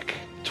attack.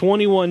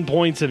 21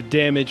 points of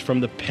damage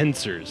from the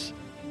pincers.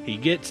 He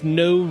gets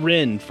no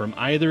rend from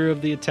either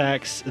of the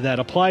attacks that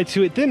apply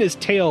to it. Then his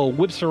tail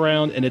whips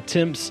around and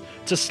attempts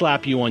to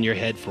slap you on your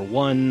head for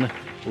one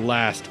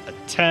last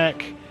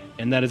attack.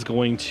 And that is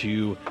going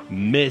to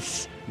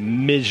miss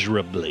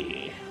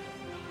miserably.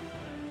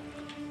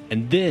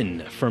 And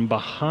then from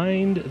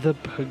behind the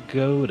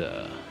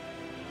pagoda,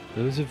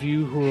 those of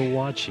you who are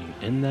watching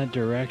in that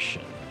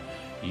direction,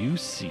 you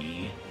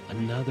see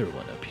another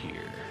one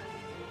appear.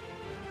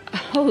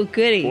 Oh,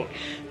 goody.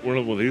 One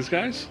of these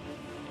guys?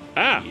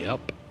 Ah!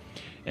 Yep.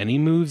 And he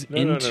moves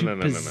into no.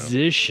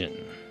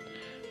 position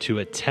to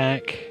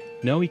attack.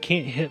 No, he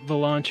can't hit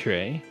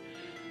Volantre.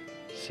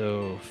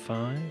 So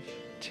 5,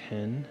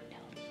 10,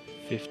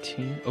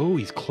 15. Oh,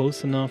 he's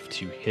close enough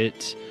to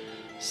hit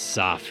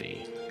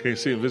Safi. Can you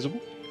see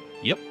invisible?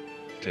 Yep.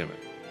 Damn it.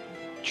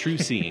 True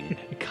seeing.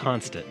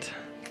 Constant.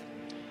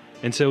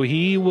 And so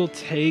he will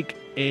take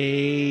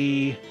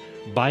a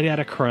bite out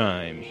of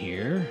crime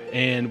here.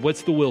 And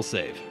what's the will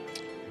save?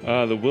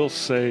 The will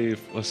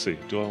save. Let's see.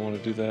 Do I want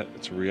to do that?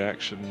 It's a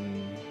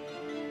reaction.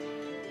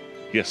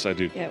 Yes, I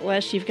do. Yeah,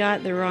 Wes, you've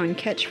got the wrong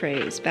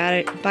catchphrase.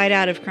 Bite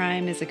out of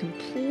crime is a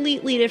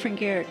completely different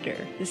character.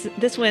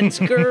 This one's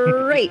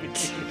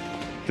great.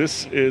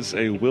 This is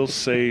a will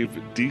save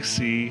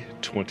DC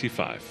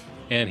 25.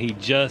 And he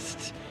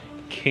just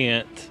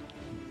can't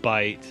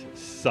bite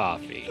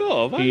Safi.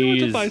 Oh, why do you want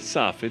to bite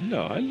Safi?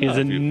 No, I He's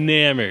love you.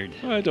 enamored.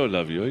 I don't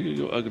love you.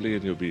 You're ugly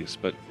and you're beast,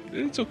 but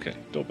it's okay.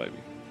 Don't bite me.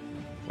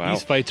 Wow.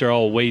 These fights are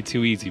all way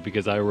too easy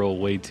because I roll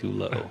way too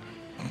low.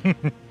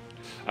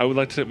 I would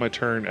like to take my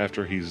turn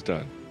after he's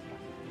done.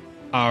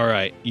 All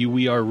right,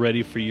 we are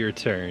ready for your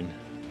turn.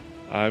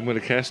 I'm going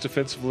to cast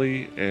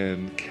defensively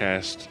and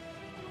cast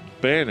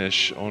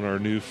Banish on our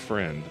new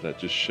friend that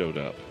just showed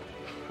up.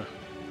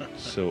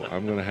 So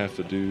I'm going to have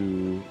to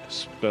do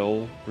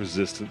spell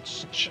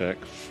resistance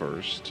check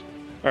first.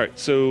 All right,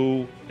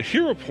 so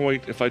hero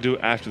point, if I do it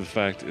after the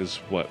fact, is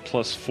what,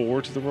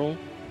 +4 to the roll?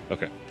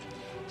 Okay.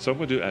 So I'm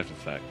going to do it after the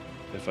fact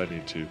if I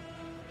need to.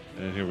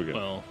 And here we go.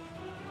 Well,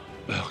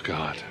 Oh,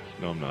 God.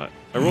 No, I'm not.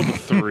 I rolled a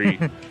 3.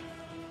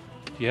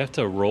 you have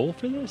to roll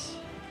for this?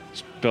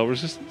 Spell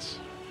resistance?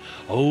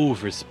 Oh,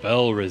 for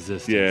spell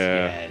resistance.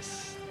 Yeah.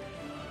 Yes.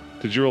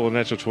 Did you roll a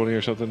natural 20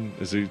 or something?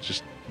 Is he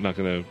just not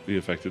going to be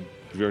affected?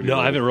 Have you already No, I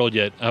rolled? haven't rolled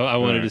yet. I wanted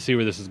Alright. to see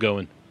where this is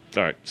going.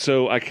 All right,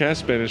 so I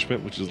cast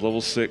Banishment, which is level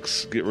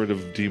 6, get rid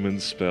of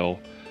Demon's spell.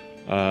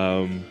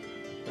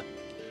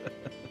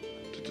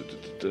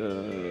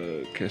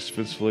 Cast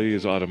defensively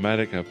is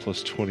automatic. I have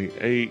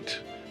 +28.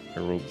 I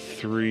rolled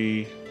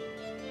 3.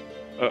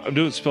 I'm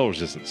doing spell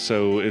resistance,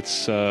 so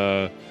it's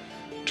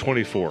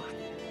 24.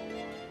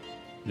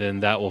 Then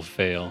that will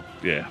fail.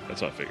 Yeah,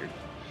 that's what I figured.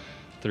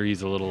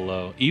 3's a little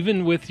low.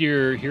 Even with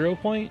your hero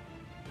point,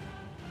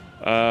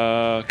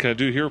 Can I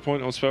do hero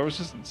point on spell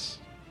resistance?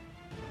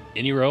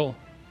 any roll.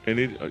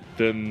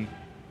 Then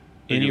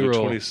Any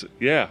roll.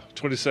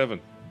 27.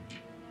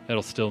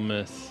 That'll still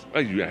miss. Oh,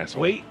 you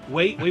asshole. Wait.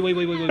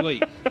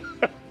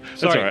 That's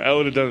Sorry. all right. I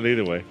would have done it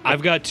either way.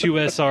 I've got 2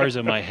 SRs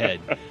in my head.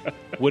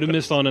 Would have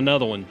missed on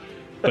another one.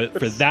 But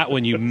for that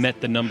one, you met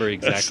the number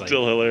That's exactly.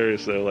 still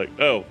hilarious, though. Like,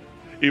 oh,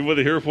 even with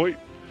a hero point?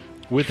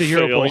 With the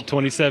hero Fail. point,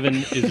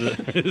 27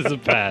 is a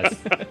pass.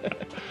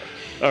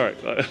 All right,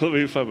 let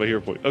me find my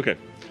hero point. Okay,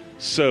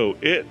 so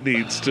it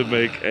needs to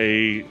make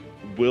a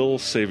will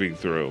saving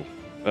throw.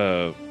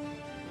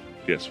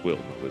 Yes, will,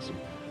 not wisdom.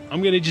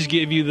 I'm going to just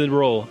give you the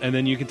roll, and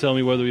then you can tell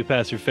me whether we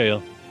pass or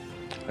fail.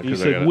 You 'Cause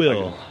said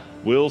will.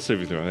 Will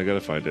saving throw. I got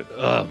to find it.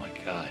 Oh, my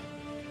God.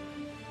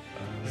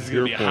 This is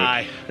going to be Hero point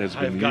high. has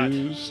I've been got-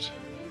 used.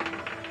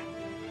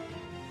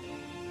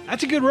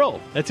 That's a good roll.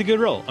 That's a good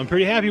roll. I'm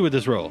pretty happy with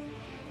this roll.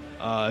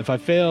 If I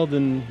fail,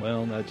 then,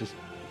 well, that just...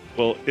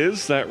 Well,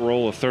 is that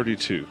roll a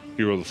 32?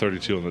 You rolled a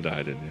 32 on the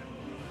die, didn't you?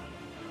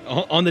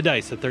 On the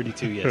dice, a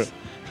 32, yes.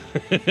 A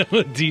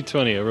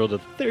D20, I rolled a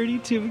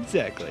 32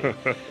 exactly.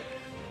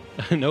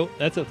 Nope,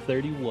 that's a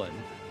 31.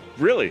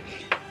 Really?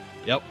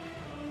 Yep.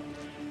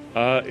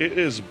 It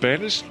is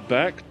banished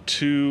back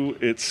to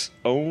its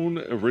own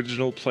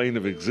original plane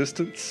of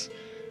existence,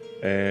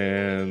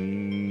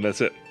 and that's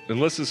it.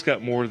 Unless it's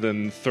got more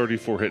than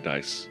 34 hit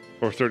dice.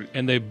 Or 30.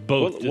 And they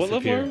both What level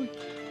disappear.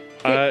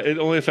 are we? It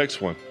only affects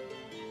one.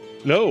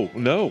 No.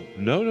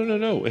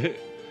 It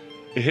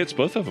hits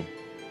both of them.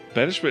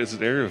 Banishment is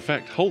an area of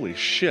effect. Holy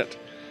shit.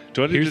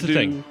 Do I need Here's to the do...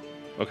 thing.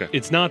 Okay.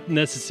 It's not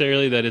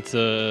necessarily that it's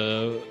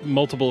a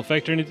multiple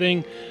effect or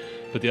anything,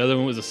 but the other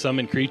one was a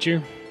summoned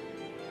creature.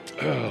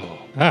 Oh.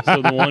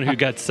 So the one who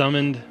got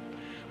summoned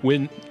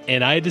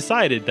and I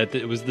decided that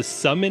it was the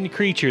summoned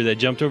creature that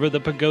jumped over the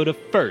pagoda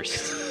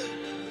first.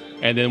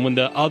 And then when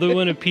the other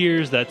one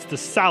appears, that's the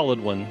solid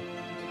one.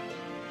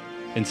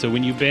 And so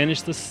when you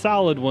banish the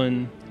solid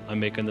one, I'm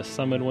making the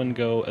summoned one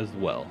go as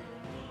well.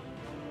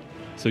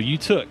 So you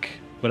took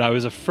what I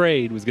was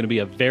afraid was going to be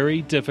a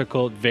very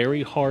difficult,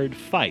 very hard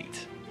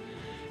fight.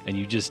 And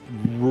you just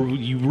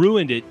you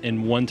ruined it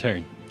in one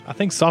turn. I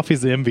think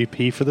Safi's the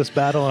MVP for this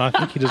battle, and I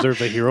think he deserves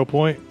a hero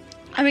point.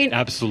 I mean,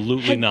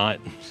 Absolutely not.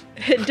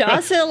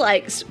 Hadassah,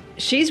 like,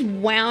 she's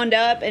wound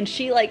up and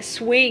she, like,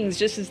 swings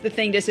just as the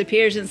thing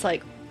disappears. And it's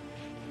like,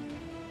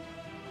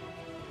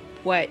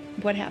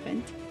 what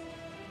happened?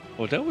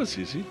 Well, that was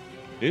easy.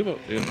 You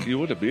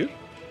want a beer?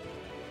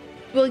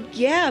 Well,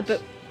 yeah,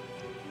 but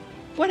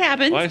what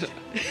happened? Well,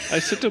 I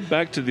sent them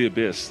back to the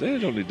abyss. They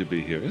don't need to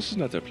be here. This is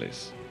not their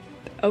place.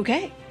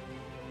 Okay.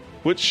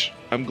 Which,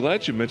 I'm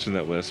glad you mentioned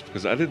that, Wes,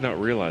 because I did not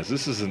realize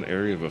this is an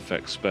area of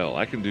effect spell.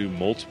 I can do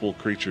multiple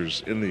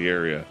creatures in the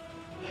area.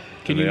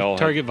 Can and they all you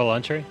target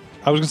Volantre?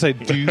 I was going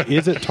to say,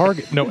 is it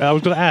target? No, I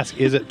was going to ask,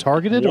 is it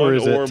targeted one or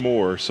is or it?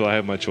 more, so I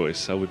have my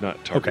choice. I would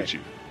not target Okay.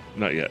 you.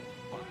 Not yet.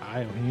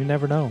 You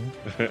never know.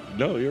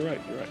 No, you're right.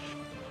 You're right.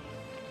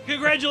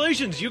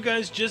 Congratulations, you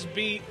guys just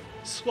beat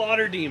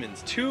Slaughter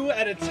Demons 2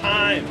 at a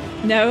time.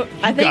 No,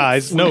 I think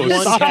guys, no,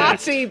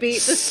 Safi beat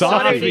the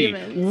Slaughter Safi.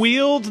 Demons.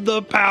 Wield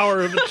the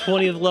power of a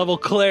 20th level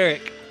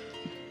cleric.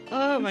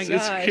 Oh my It's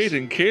gosh.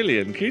 Caden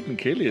Kalian. Caden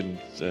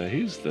Kalian,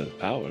 he's the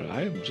power.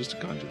 I am just a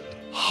conduit.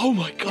 Oh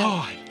my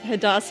god.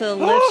 Hadassah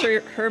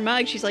lifts her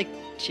mug. She's like,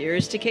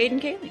 cheers to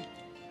Caden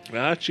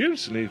Kaylee.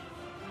 Cheers. And he chugs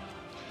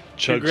about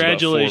 4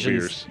 Congratulations.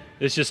 beers.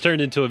 This just turned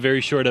into a very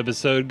short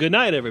episode. Good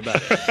night, everybody.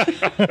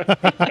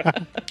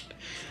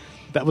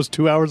 That was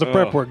 2 hours of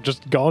prep work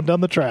just gone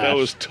down the trash. That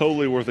was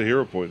totally worth a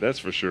hero point, that's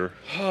for sure.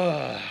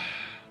 All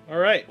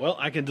right. Well,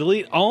 I can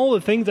delete all the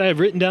things I have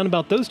written down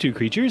about those two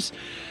creatures.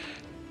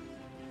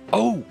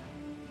 Oh,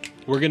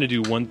 we're going to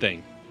do one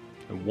thing,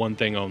 and one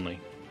thing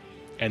only,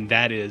 and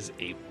that is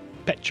a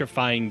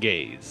petrifying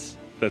gaze.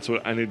 That's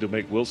what I need to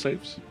make will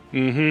saves?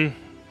 Mm-hmm.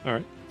 All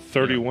right.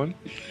 31.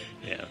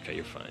 Yeah, okay,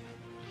 you're fine.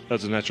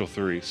 That's a natural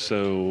 3.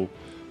 So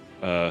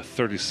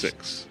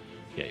 36.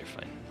 Yeah, you're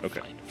fine.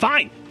 Okay.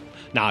 Fine.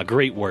 Nah,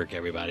 great work,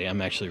 everybody.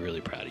 I'm actually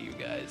really proud of you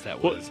guys.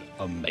 That Well, was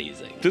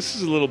amazing. This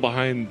is a little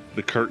behind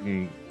the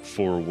curtain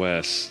for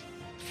Wes,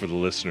 for the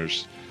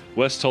listeners.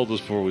 Wes told us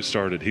before we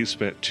started he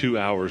spent 2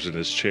 hours in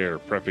his chair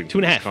prepping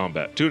for this 2.5.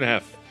 combat.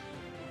 2.5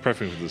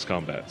 prepping for this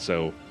combat.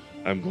 So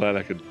I'm glad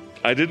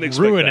I didn't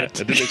expect Ruin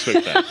that. it. I didn't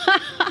expect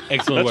that.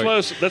 Excellent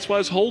work. That's why I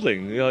was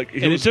holding. You know, like, he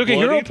And it was took a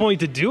hero bloodied. point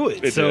to do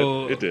it. It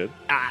so did. It did.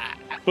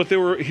 But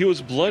he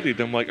was bloodied.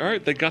 I'm like, all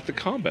right, they got the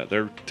combat.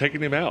 They're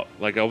taking him out.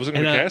 Like I wasn't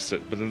going to And, cast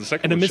it, but then the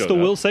second And I one missed showed the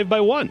up. will save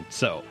by 1.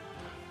 So,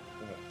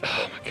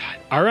 oh my god!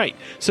 All right,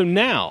 so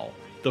now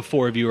the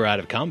 4 of you are out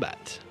of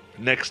combat.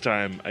 Next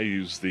time I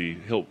use the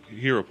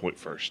hero point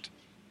first,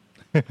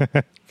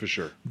 for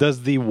sure.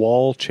 Does the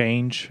wall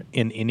change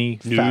in any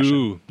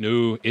fashion?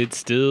 No, it's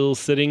still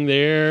sitting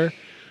there,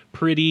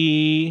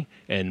 pretty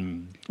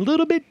and a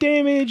little bit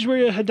damaged.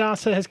 Where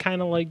Hadassah has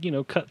kind of like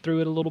cut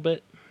through it a little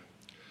bit.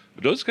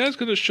 Are those guys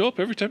going to show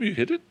up every time you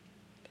hit it?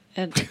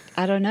 And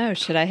I don't know.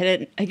 Should I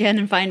hit it again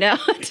and find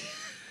out?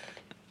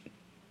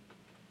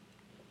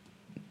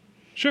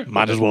 Sure.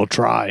 Might as well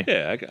try.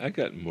 Yeah, I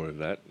got more of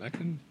that. I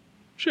can.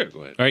 Sure,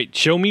 go ahead. All right,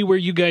 show me where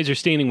you guys are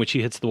standing when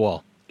she hits the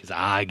wall, because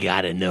I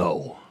gotta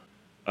know.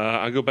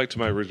 I go back to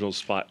my original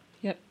spot.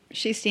 Yep.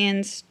 She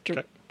stands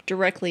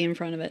directly in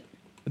front of it.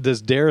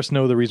 Does Darius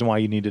know the reason why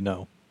you need to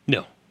know?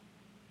 No.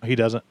 He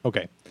doesn't?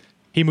 Okay.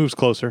 He moves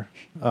closer,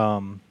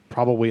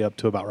 probably up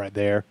to about right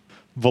there.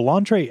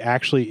 Volantre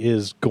actually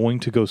is going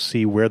to go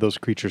see where those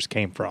creatures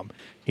came from.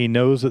 He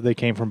knows that they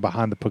came from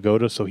behind the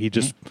pagoda, so he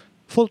just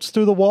floats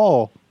through the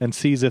wall and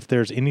sees if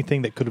there's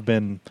anything that could have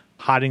been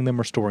hiding them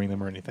or storing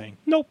them or anything.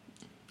 Nope.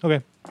 Okay.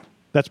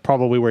 That's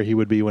probably where he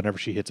would be whenever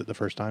she hits it the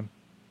first time.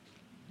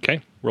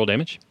 Okay, roll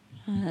damage.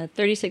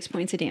 36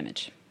 points of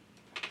damage.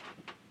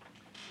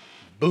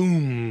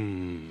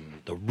 Boom!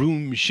 The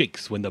room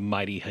shakes when the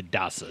mighty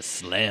Hadassah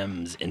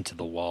slams into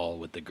the wall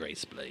with the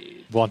grace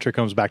blade. Volantre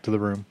comes back to the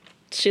room.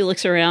 She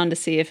looks around to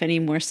see if any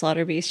more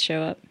slaughter beasts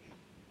show up.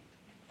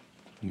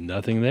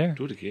 Nothing there.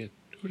 Do it again.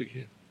 Do it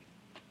again.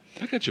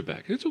 I got your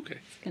back. It's okay.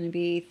 It's going to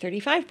be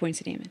 35 points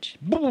of damage.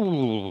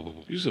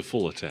 Use a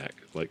full attack,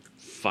 like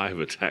 5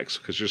 attacks,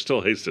 because you're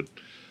still hasted.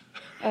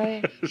 Oh,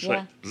 yeah. It's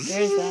Yeah,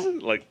 there's that.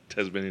 like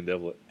Tasmanian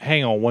Devil.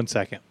 Hang on 1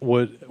 second.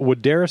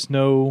 Would Darius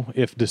know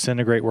if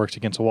Disintegrate works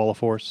against a wall of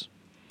force?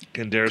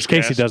 Can Darius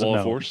Casey cast doesn't Wall of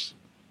know. Force?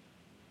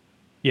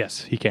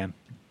 Yes, he can.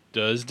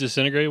 Does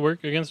Disintegrate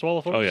work against Wall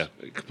of Force? Oh,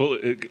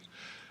 yeah.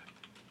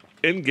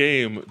 In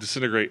game,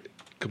 Disintegrate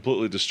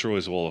completely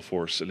destroys Wall of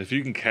Force. And if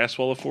you can cast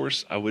Wall of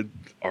Force, I would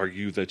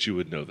argue that you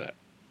would know that.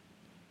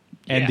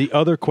 And Yeah. the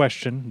other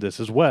question, this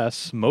is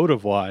Wes,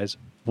 motive-wise,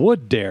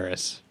 would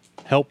Darius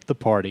help the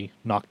party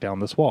knock down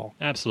this wall?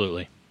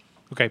 Absolutely.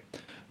 Okay.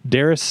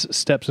 Darius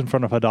steps in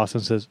front of Hadassah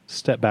and says,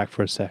 step back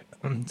for a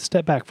second.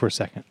 Step back for a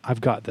second.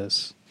 I've got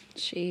this.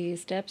 She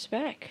steps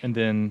back. And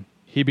then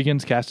he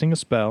begins casting a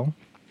spell.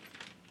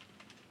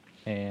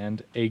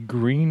 And a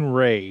green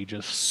ray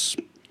just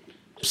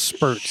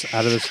spurts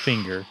out of his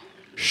finger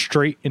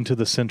straight into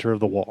the center of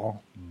the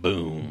wall.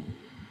 Boom.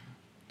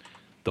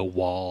 The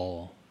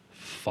wall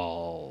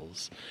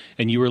falls,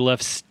 and you are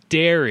left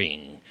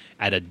staring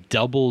at a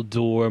double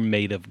door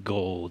made of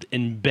gold,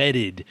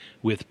 embedded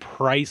with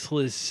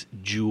priceless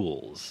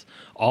jewels,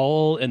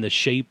 all in the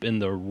shape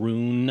and the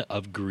rune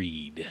of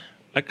greed.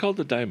 I called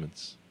the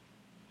diamonds.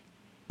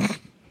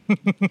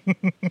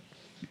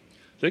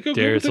 They go good with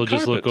Darius the will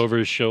just look carpet. over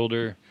his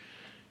shoulder.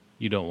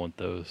 You don't want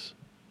those.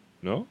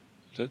 No?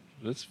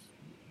 That's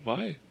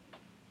why?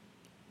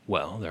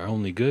 Well, they're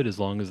only good as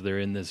long as they're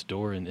in this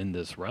door and in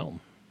this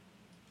realm.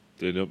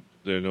 They're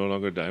no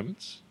longer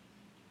diamonds?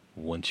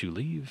 Once you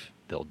leave,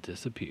 they'll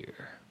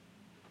disappear.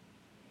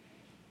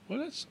 Well,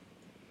 that's...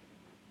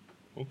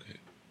 Okay.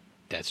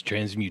 That's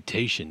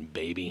transmutation,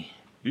 baby.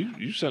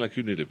 You sound like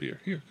you need a beer.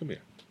 Here, come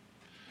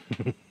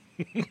here.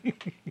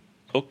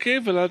 Okay,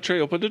 Volantre,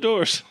 open the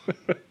doors.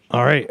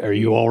 All right. Are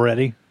you all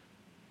ready?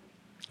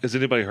 Is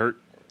anybody hurt?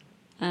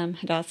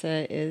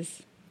 Hadassah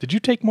is... Did you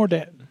take more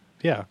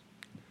Yeah.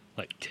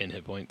 Like 10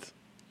 hit points.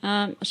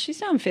 she's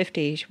down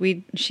 50.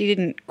 She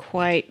didn't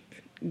quite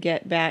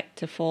get back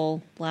to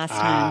full last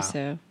time,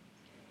 so...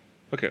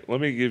 Okay,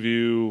 let me give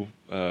you...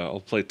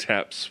 I'll play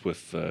taps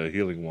with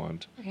Healing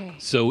Wand. Okay.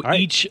 So right.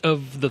 each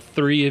of the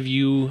 3 of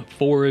you,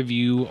 4 of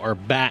you, are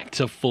back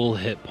to full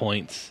hit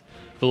points.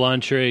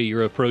 Volantre,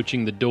 you're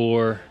approaching the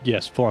door.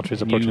 Yes,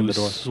 Volantre's approaching You the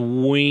door.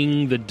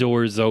 swing the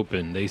doors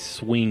open. They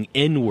swing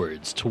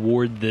inwards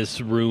toward this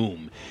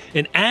room.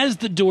 And as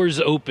the doors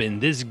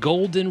open, this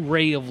golden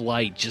ray of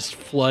light just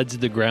floods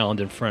the ground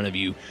in front of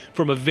you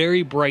from a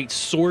very bright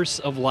source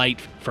of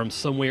light from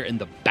somewhere in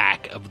the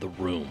back of the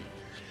room.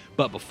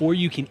 But before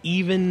you can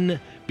even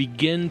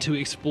begin to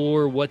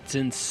explore what's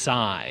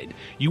inside,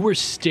 you are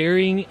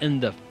staring in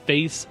the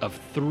face of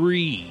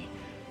 3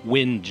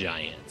 wind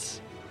giants.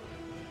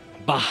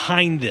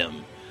 Behind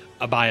them,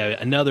 by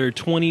another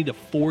 20 to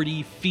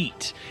 40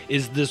 feet,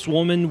 is this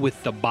woman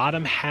with the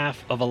bottom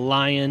half of a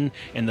lion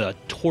and the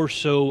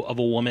torso of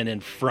a woman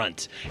in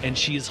front. And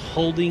she's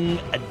holding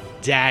a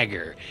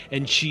dagger,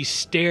 and she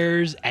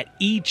stares at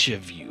each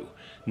of you,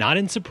 not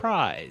in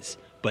surprise,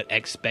 but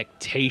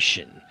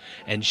expectation.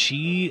 And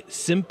she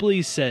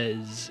simply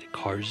says,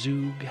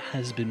 Karzug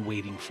has been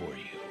waiting for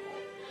you.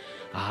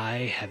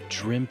 I have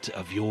dreamt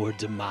of your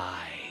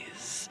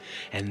demise,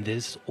 and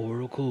this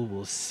oracle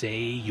will say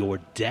your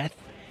death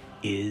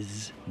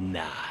is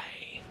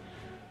nigh.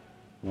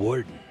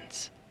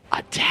 Wardens,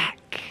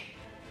 attack.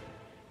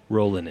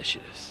 Roll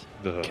initiatives.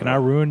 Can I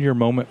ruin your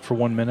moment for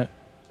 1 minute?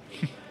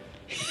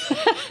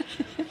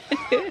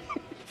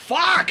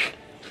 Fuck!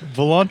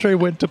 Volantre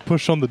went to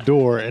push on the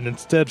door and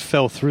instead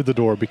fell through the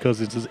door because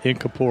it's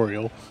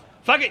incorporeal.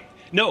 Fuck it!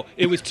 No,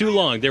 it was too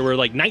long. There were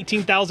like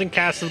 19,000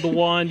 casts of the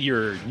wand.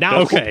 You're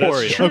now Okay,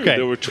 corporeal. true. okay.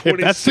 There were If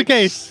that's the 26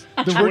 case,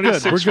 then we're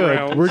good. 26 We're good.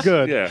 rounds. We're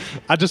good. Yeah.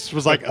 I just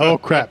was like, oh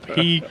crap,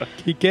 he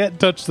can't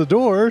touch the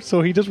door,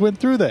 so he just went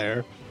through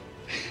there.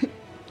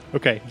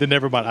 Okay, then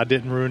never mind. I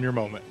didn't ruin your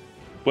moment.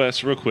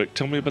 Wes, real quick,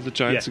 tell me about the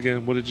giants Yeah.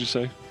 again. What did you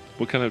say?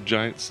 What kind of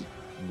giants?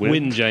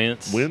 Wind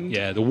giants. Wind?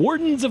 Yeah, the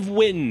Wardens of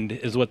Wind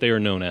is what they are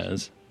known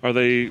as. Are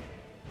they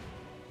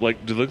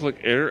like? Do they look like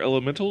air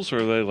elementals, or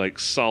are they like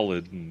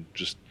solid and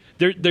just?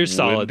 They're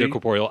solid. They're Windy?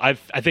 corporeal. I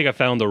think I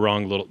found the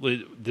wrong little.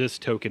 This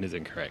token is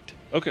incorrect.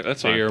 Okay,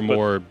 that's fine. They are but-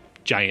 more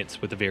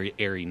giants with a very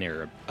airy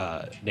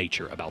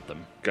nature about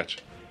them. Gotcha.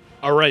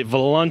 All right,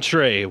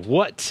 Volantre,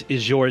 what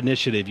is your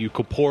initiative, you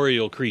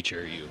corporeal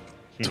creature, you?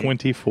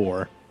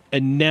 24.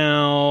 And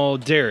now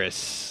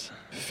Darius,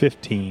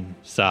 15.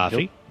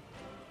 Safi,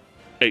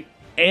 Hey,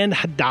 and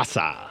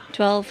Hadassah.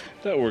 12.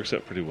 that works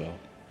out pretty well.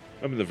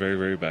 I'm in the very,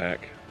 very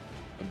back.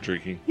 I'm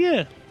drinking.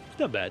 Yeah,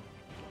 not bad.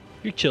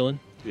 You're chilling.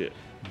 Yeah.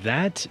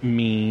 That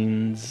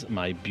means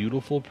my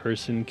beautiful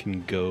person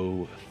can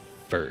go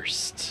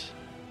first.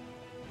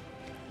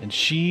 And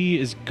she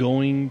is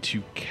going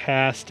to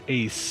cast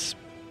a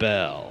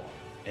spell.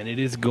 And it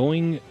is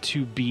going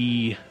to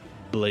be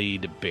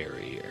Blade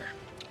Barrier.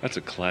 That's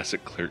a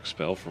classic cleric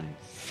spell from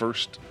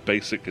first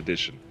basic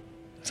edition.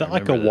 Is that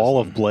like a remember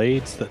wall this of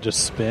blades that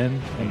just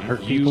spin and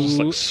hurt You people? It's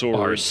like are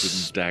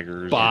swords and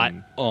daggers. Spot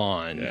and,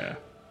 on. yeah.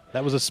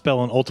 That was a spell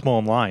on Ultima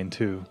Online,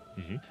 too.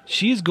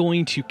 She's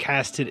going to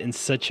cast it in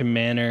such a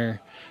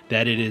manner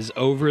that it is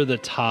over the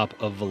top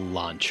of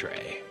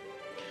Volantre.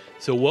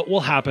 So what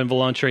will happen,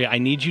 Volantre, I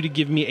need you to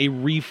give me a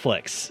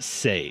reflex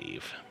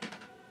save.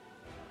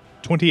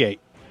 28.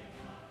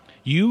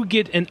 You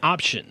get an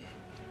option.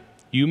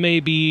 You may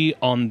be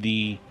on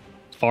the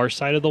far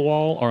side of the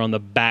wall or on the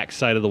back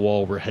side of the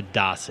wall where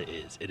Hadassah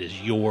is. It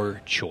is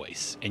your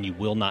choice, and you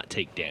will not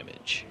take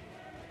damage.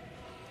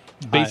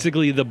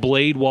 Basically, the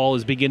blade wall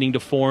is beginning to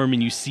form,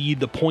 and you see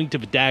the point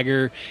of a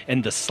dagger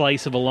and the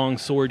slice of a long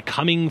sword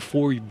coming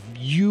for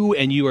you,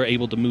 and you are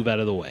able to move out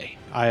of the way.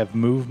 I have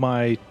moved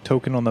my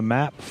token on the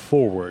map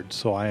forward,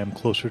 so I am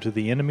closer to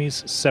the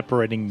enemies,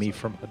 separating me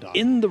from Hadassah.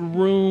 In the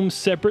room,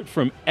 separate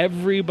from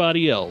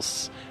everybody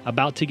else,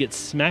 about to get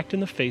smacked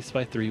in the face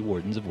by 3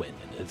 Wardens of Wind.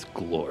 And it's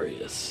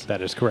glorious.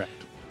 That is correct.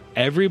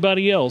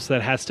 Everybody else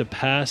that has to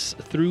pass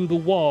through the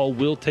wall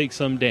will take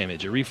some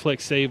damage. A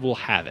reflex save will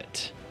have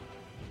it.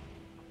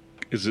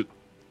 Is it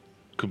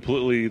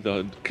completely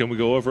can we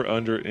go over,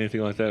 under,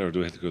 anything like that, or do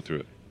we have to go through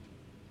it?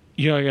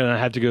 You're going to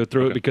have to go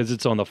through it Okay. because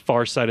it's on the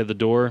far side of the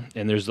door,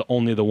 and there's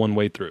only the one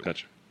way through.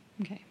 Gotcha.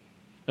 Okay.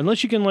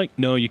 Unless you can,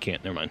 no, you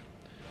can't. Never mind.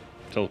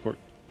 Teleport.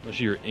 Unless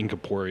you're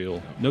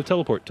incorporeal. No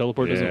teleport.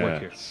 Teleport doesn't work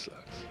here. Sucks.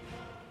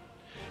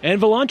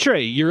 And Volantre,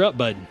 you're up,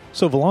 bud.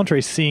 So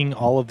Volantre, seeing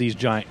all of these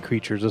giant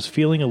creatures, is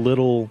feeling a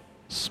little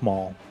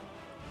small.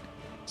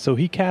 So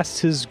he casts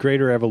his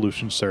Greater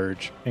Evolution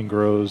Surge and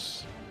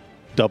grows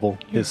double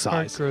his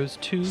size. grows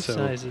 2 So-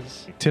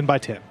 sizes. 10 by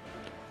 10.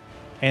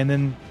 And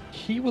then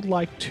he would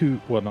like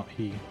to, well, not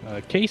he,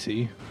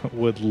 Casey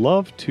would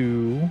love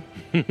to.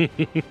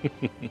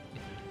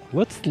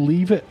 Let's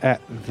leave it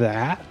at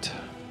that.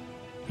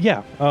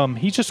 Yeah,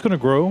 he's just going to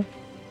grow.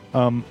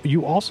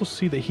 You also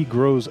see that he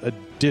grows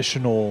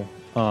additional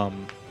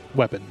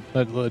weapon,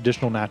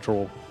 additional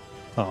natural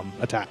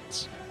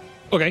attacks.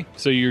 Okay,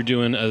 so you're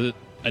doing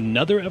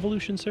another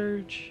evolution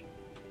surge?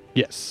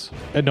 Yes.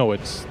 No,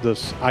 it's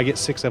this. I get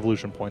 6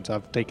 evolution points.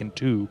 I've taken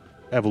 2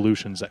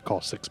 evolutions that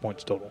cost 6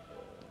 points total.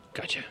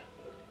 Gotcha.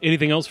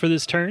 Anything else for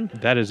this turn?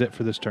 That is it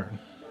for this turn.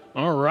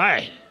 All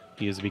right.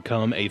 He has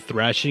become a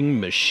thrashing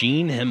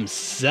machine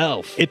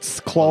himself. It's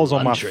claws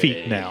on my Volantre.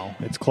 feet now.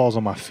 It's claws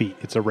on my feet.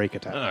 It's a rake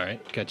attack. All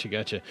right,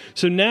 gotcha.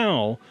 So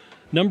now,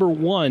 number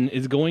 1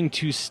 is going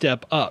to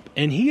step up,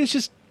 and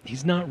he's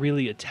not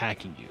really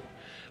attacking you.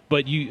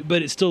 But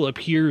it still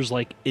appears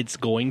like it's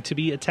going to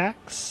be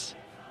attacks,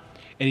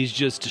 and he's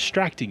just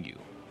distracting you.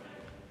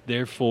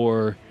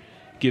 Therefore,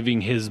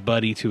 giving his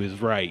buddy to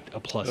his right a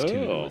 +2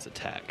 to his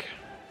attack.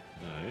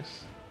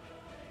 Nice.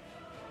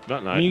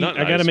 Not nice. I mean, not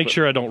I got to nice, make but-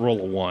 sure I don't roll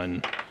a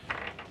 1.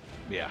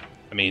 Yeah.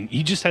 I mean,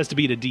 he just has to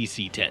beat a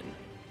DC 10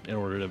 in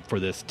order for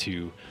this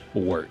to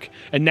work.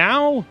 And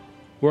now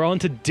we're on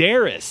to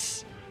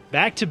Darius.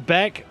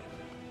 Back-to-back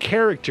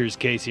characters,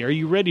 Casey. Are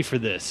you ready for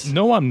this?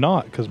 No, I'm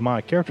not, because my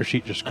character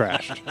sheet just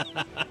crashed.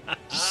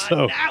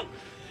 So, Ow!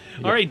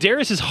 All right,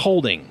 Darius is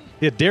holding.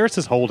 yeah, Darius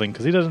is holding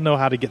because he doesn't know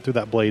how to get through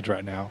that blade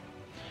right now.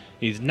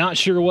 He's not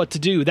sure what to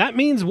do. That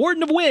means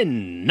Warden of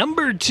Wind,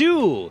 number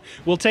 2,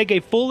 will take a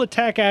full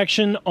attack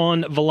action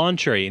on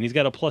Volantre, and he's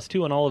got a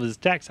 +2 on all of his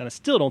attacks, and I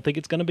still don't think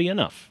it's going to be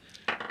enough.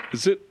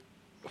 Is it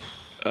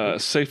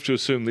safe to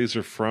assume these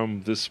are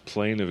from this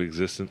plane of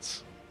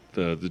existence,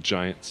 the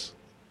giants?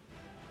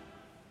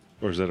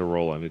 Or is that a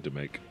roll I need to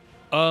make?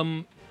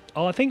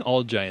 I think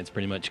all giants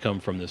pretty much come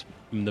from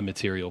the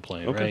material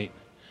plane, Okay. right?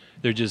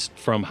 They're just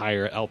from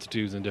higher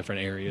altitudes in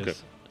different areas. Okay.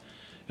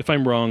 If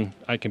I'm wrong,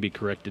 I can be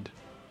corrected.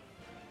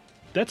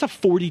 That's a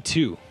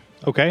 42.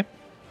 Okay.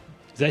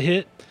 Does that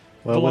hit,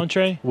 Well,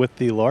 Volantre? with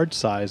the large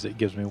size, it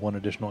gives me 1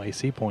 additional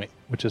AC point,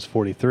 which is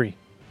 43.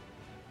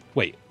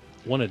 Wait,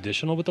 1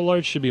 additional with the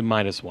large should be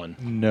 -1.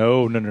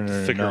 No.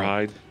 Thicker no.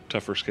 hide,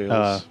 tougher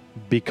scales.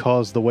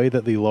 Because the way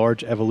that the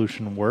large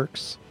evolution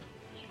works,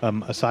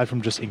 aside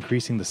from just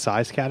increasing the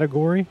size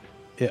category,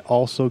 it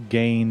also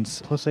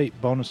gains +8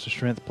 bonus to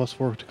strength,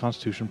 +4 to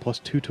constitution,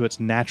 +2 to its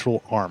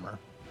natural armor.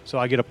 So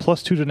I get a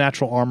 +2 to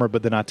natural armor,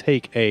 but then I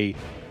take a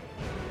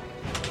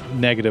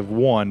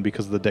 -1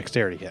 because of the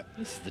dexterity hit.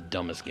 This is the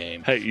dumbest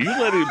game. Hey, you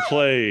let him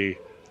play.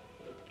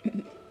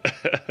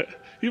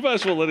 You might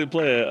as well let him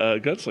play a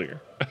gunslinger.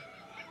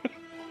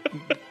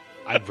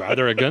 I'd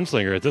rather a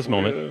gunslinger at this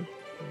moment. Yeah.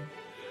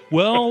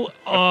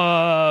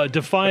 Well,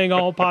 defying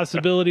all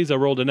possibilities, I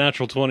rolled a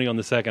natural 20 on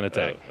the second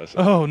attack. That's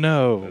Oh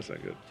no. that's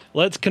not good.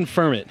 Let's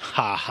confirm it.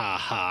 Ha ha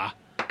ha.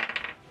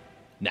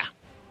 Nah.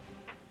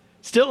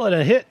 Still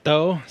a hit,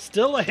 though.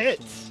 Still a hit.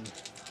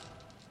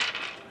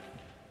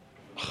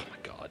 Oh my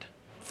god.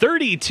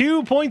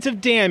 32 points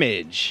of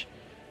damage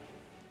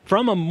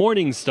from a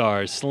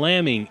Morningstar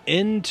slamming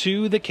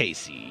into the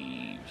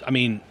Casey. I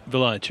mean,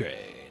 Volantre,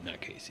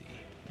 not Casey.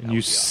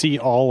 You see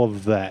all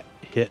of that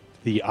hit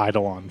the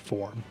Eidolon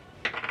form.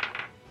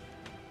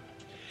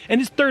 And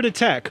his third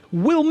attack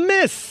will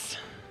miss.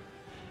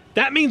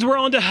 That means we're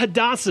on to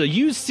Hadassah.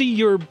 You see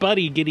your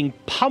buddy getting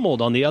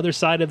pummeled on the other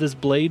side of this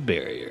blade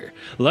barrier.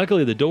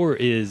 Luckily, the door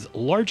is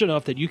large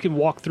enough that you can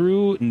walk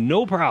through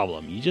no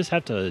problem. You just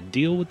have to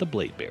deal with the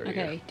blade barrier.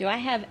 Okay. Do I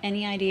have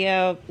any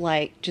idea,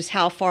 like, just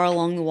how far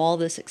along the wall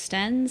this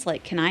extends?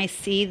 Like, can I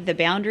see the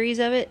boundaries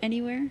of it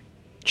anywhere?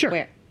 Sure.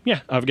 Where?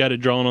 Yeah, I've got it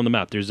drawn on the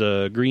map. There's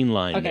a green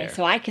line Okay, there.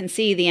 so I can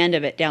see the end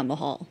of it down the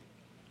hall.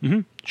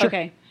 Sure.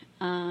 Okay.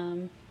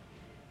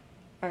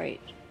 All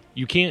right.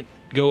 You can't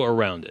go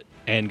around it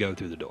and go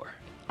through the door.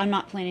 I'm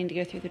not planning to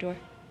go through the door.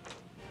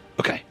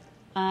 Okay.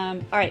 All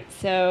right.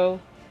 So,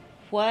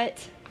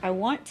 what I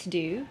want to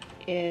do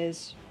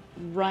is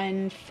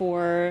run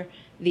for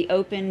the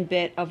open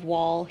bit of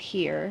wall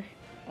here.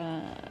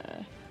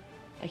 I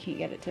can't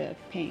get it to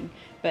ping,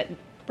 but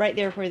right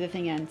there where the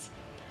thing ends.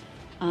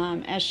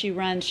 As she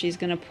runs, she's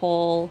going to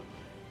pull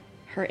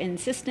her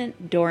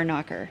insistent door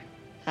knocker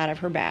out of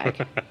her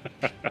bag.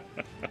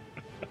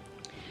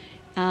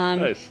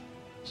 Nice.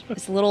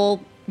 This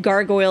little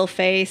gargoyle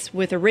face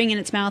with a ring in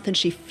its mouth, and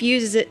she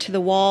fuses it to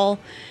the wall,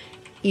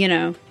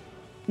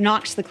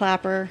 knocks the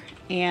clapper,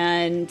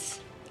 and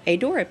a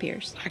door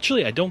appears.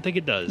 Actually, I don't think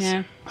it does.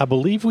 No. I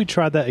believe we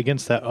tried that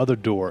against that other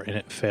door, and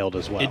it failed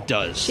as well. It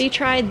does. She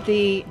tried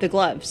the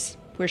gloves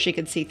where she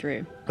could see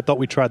through. I thought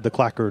we tried the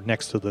clacker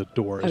next to the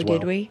door as Oh, well.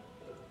 did we?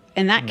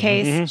 In that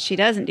case, she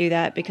doesn't do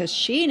that because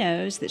she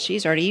knows that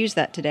she's already used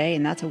that today,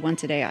 and that's a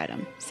once-a-day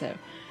item. So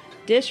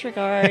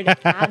disregard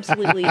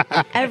absolutely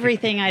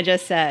everything I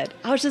just said.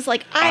 I was just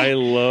like, I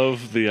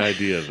love the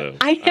idea, though.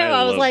 I know.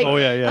 I was love like, that. Oh,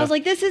 yeah. I was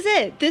like, this is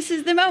it. This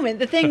is the moment.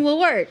 The thing will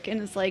work.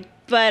 And it's like,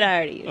 but I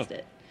already used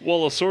it.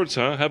 Wall of swords,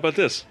 huh? How about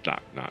this?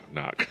 Knock, knock,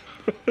 knock.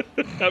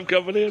 I'm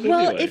coming in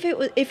Well,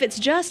 anyway. if it's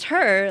just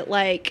her,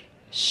 like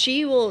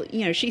she will,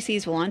 she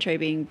sees Volantre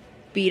being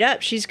beat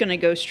up. She's going to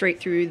go straight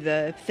through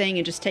the thing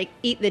and just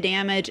eat the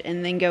damage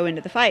and then go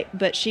into the fight.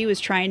 But she was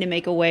trying to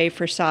make a way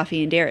for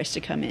Safi and Darius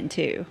to come in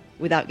too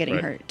without getting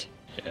Right. hurt.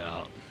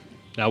 Yeah.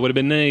 That would have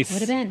been nice.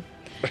 Would have been.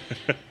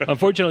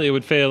 Unfortunately, it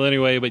would fail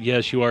anyway, but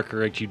yes, you are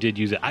correct. You did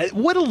use it.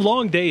 What a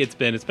long day it's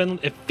been.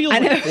 It feels I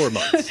know. like 4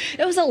 months.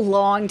 It was a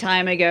long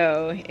time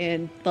ago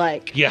in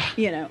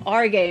Yeah.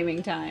 our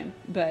gaming time.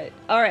 But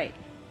all right.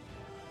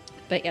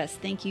 But yes,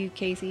 thank you,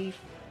 Casey,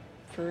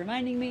 for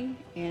reminding me.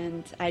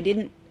 And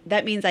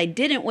that means I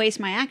didn't waste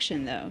my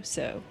action though.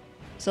 So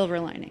silver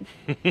lining.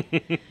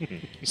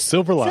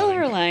 Silver lining.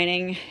 Silver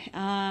lining.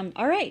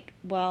 All right.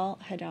 Well,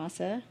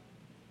 Hadassah,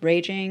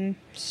 raging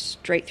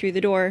straight through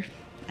the door,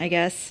 I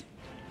guess.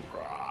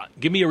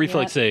 Give me a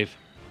reflex Yep. save.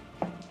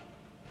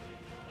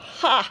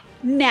 Ha!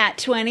 Nat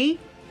 20.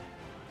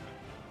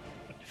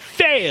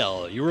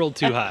 Fail! You rolled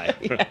too high.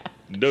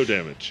 No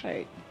damage. All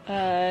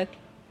right.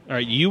 All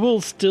right, you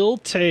will still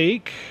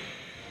take...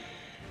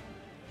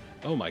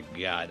 Oh my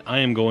god. I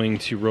am going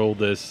to roll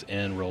this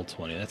and roll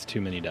 20. That's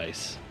too many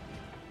dice.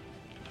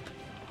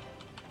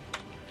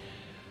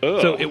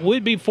 Ugh. So it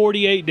would be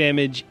 48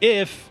 damage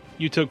if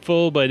you took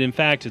full, but in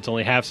fact, it's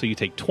only half, so you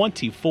take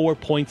 24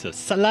 points of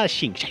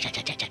slashing.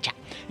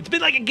 It's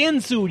been like a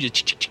Gensu,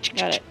 just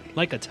Got it.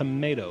 like a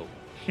tomato.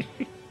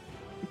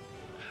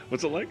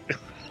 What's it like?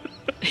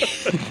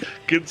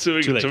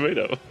 Ginsuing Too a late.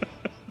 tomato.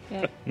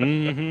 Yeah.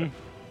 Mm-hmm.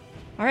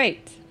 All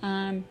right.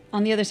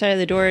 On the other side of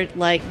the door,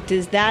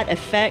 does that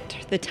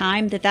affect the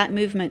time that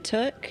movement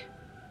took?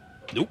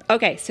 Nope.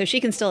 Okay, so she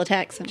can still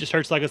attack some. Just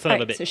hurts like a son All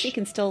of a right, bitch. so she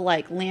can still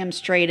lamb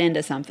straight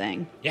into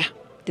something. Yeah.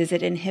 Does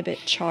it inhibit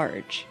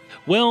charge?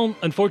 Well,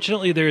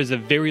 unfortunately, there is a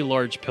very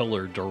large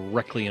pillar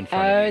directly in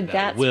front of you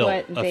that will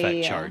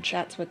affect charge.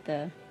 That's what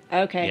the.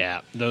 Okay.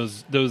 Yeah,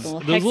 those Little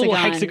little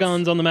hexagons.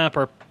 hexagons on the map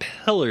are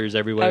pillars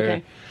everywhere.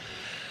 Okay.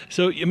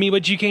 So, I mean,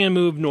 but you can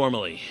move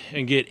normally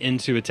and get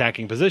into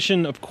attacking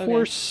position. Of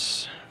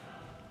course,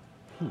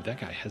 ooh, that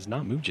guy has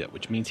not moved yet,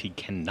 which means he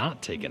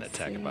cannot take an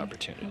attack of See,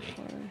 opportunity.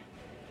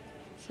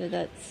 So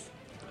that's.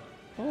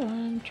 Hold on,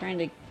 I'm trying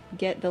to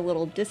get the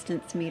little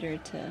distance meter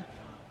to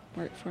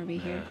work for me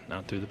here.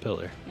 Not through the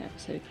pillar. Yeah.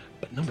 So.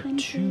 But number 10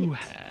 2 feet.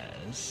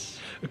 has.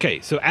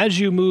 Okay, so as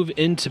you move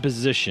into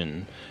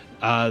position,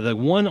 the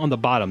one on the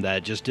bottom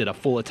that just did a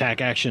full attack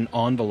action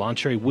on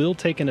Volantre will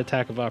take an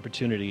attack of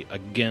opportunity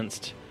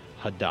against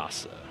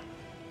Hadassah.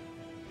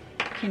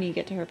 Can you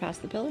get to her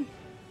past the pillar?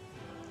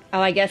 Oh,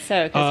 I guess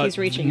so, because he's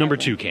reaching. number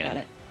over. 2 can. Got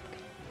it.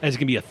 That's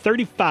going to be a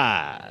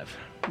 35.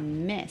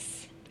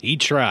 Miss. He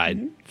tried,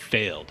 Mm-hmm.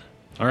 failed.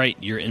 All right,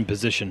 you're in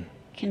position.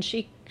 Can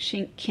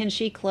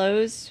she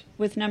close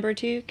with number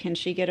 2? Can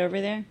she get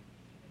over there?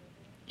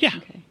 Yeah.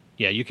 Okay.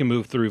 Yeah, you can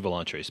move through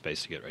Volantre's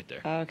space to get right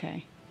there.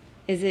 Okay.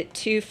 Is it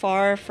too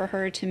far for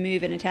her to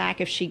move and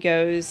attack if she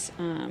goes?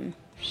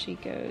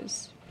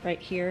 Right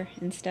here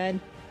instead.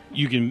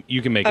 You can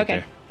make it Okay.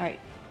 there. All right.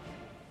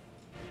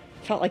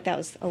 Felt like that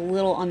was a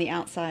little on the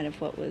outside of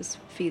what was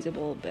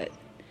feasible, but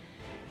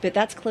But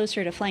that's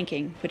closer to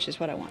flanking, which is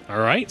what I want. All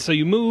right, so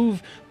you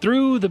move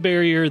through the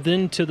barrier,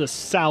 then to the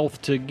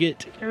south to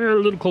get a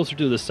little closer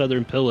to the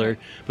southern pillar,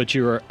 but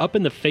you are up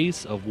in the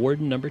face of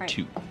Warden number Right.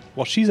 2.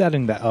 While she's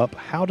adding that up,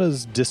 how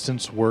does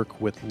distance work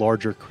with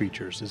larger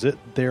creatures? Is it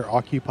their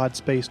occupied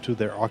space to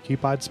their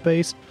occupied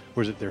space,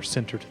 or is it their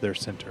center to their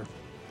center?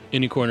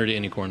 Any corner to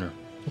any corner.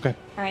 Okay.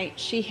 All right,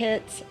 she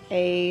hits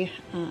a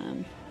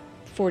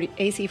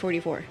AC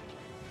 44.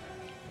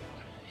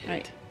 All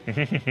right.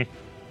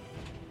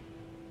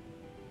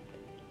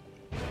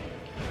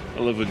 I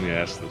love when you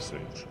ask those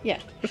things. Yeah.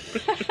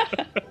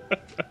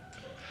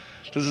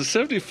 Does a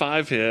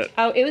 75 hit?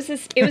 Oh, it was a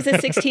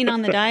 16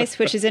 on the dice,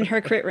 which is in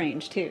her crit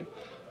range too.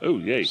 Oh,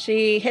 yay.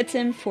 She hits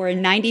him for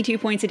 92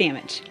 points of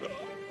damage.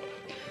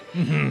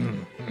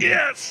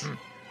 Yes!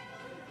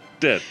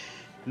 Dead.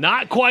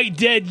 Not quite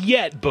dead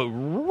yet, but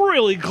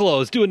really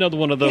close. Do another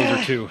one of those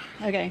or two.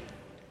 Okay.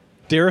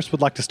 Darius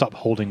would like to stop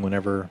holding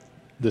whenever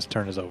this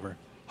turn is over.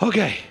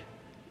 Okay.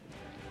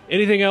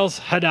 Anything else?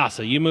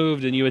 Hadassah, you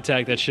moved and you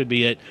attacked. That should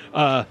be it.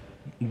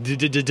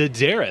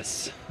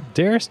 Darius.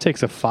 Darius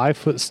takes a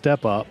 5-foot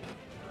step up,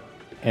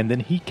 and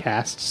then he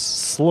casts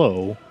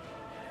slow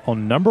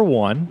on number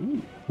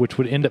 1, which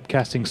would end up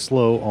casting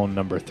slow on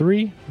number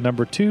 3,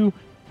 number 2,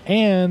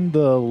 and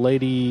the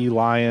lady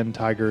lion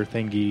tiger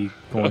thingy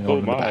going on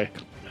in the back.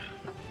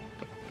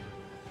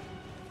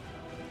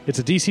 It's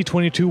a DC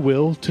 22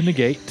 will to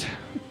negate.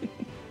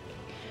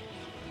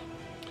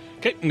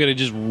 Okay, I'm going to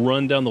just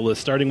run down the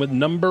list, starting with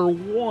number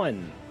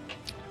 1.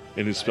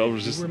 Any spell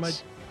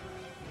resistance?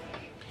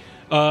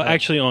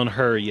 Actually, on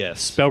her,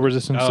 yes. Spell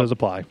resistance Oh. does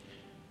apply.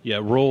 Yeah,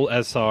 roll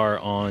SR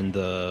on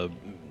the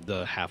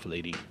half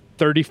lady.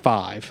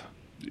 35.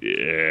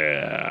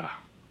 Yeah.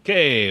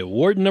 Okay,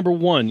 Warden number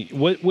 1.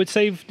 What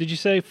save did you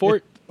say?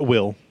 Fort?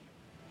 Will.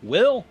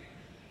 Will?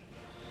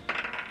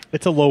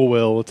 It's a low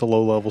will. It's a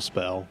low level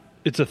spell.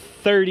 It's a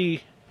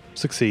 30.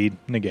 Succeed.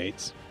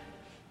 Negates.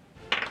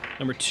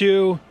 Number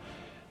 2,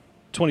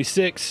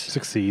 26.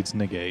 Succeeds.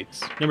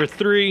 Negates. Number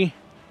 3,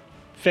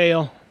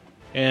 fail.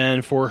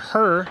 And for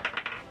her,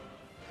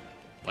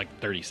 like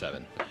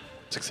 37.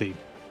 Succeed.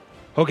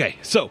 Okay,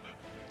 so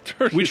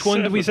which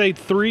one did we say?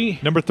 3?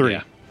 Number 3.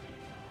 Yeah.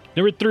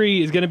 Number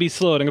 3 is going to be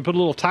slowed. I'm going to put a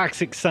little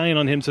toxic sign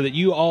on him so that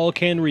you all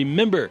can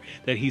remember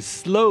that he's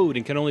slowed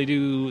and can only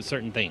do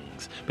certain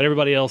things. But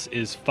everybody else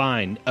is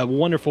fine. A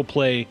wonderful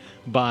play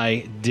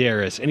by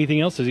Darius.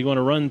 Anything else? Does he want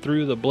to run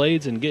through the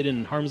blades and get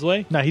in harm's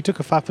way? No, he took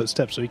a 5-foot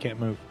step, so he can't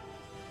move.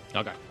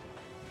 Okay.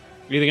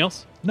 Anything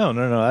else? No,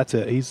 that's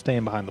it. He's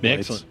staying behind the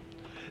blades. Excellent.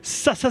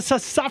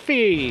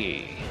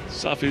 Safi.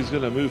 Safi's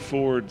going to move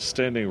forward,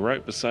 standing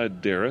right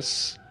beside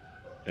Darius.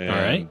 And All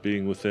right.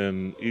 being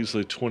within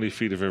easily 20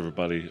 feet of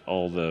everybody,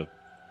 all the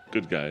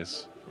good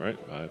guys, right?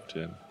 5,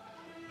 10.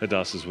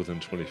 Hadassah's within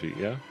 20 feet,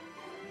 yeah?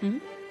 Mm-hmm.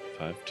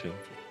 5, 10.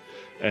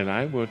 And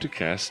I'm going to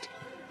cast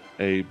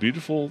a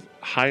beautiful,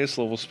 highest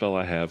level spell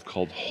I have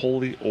called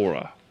Holy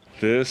Aura.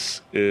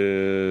 This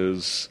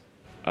is,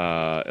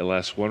 it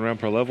lasts 1 round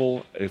per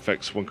level. It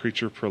affects 1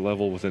 creature per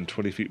level within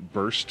 20 feet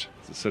burst.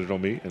 Set it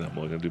on me, and I'm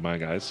only going to do my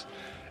guys.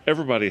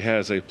 Everybody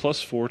has a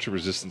 +4 to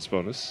resistance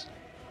bonus.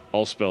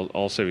 All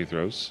saving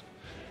throws.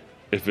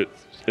 If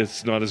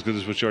it's not as good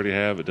as what you already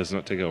have, it does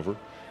not take over.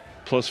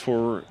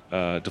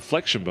 +4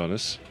 deflection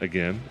bonus.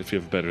 Again, if you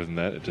have better than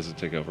that, it doesn't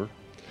take over.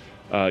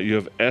 You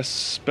have S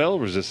spell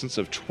resistance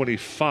of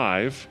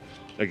 25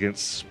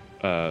 against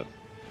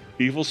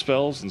evil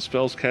spells and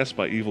spells cast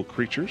by evil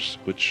creatures,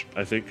 which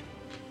I think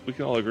we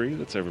can all agree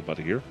that's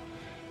everybody here.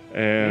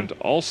 And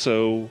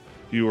also,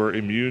 you are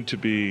immune to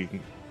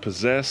being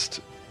possessed,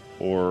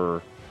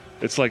 or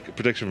it's like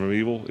protection from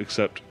evil,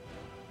 except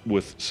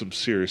with some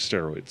serious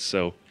steroids.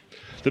 So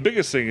the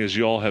biggest thing is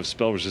you all have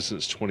spell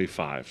resistance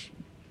 25,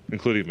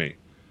 including me.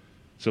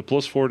 So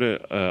 +4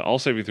 to all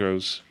saving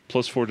throws,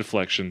 +4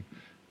 deflection,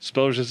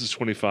 spell resistance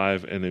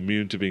 25, and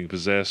immune to being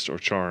possessed or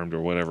charmed or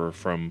whatever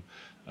from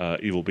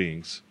evil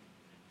beings.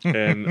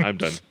 And I'm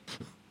done.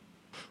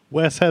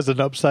 Wes has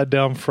an upside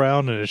down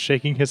frown and is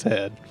shaking his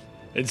head.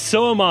 And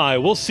so am I.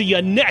 We'll see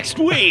you next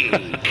week.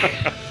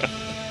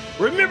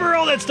 Remember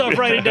all that stuff,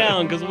 write it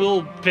down, because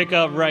we'll pick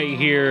up right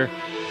here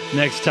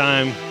next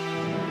time.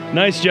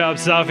 Nice job,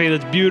 Safi.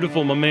 That's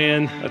beautiful, my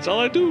man. That's all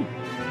I do.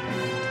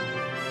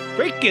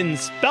 Freaking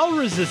spell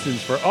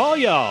resistance for all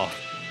y'all.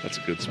 That's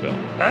a good spell.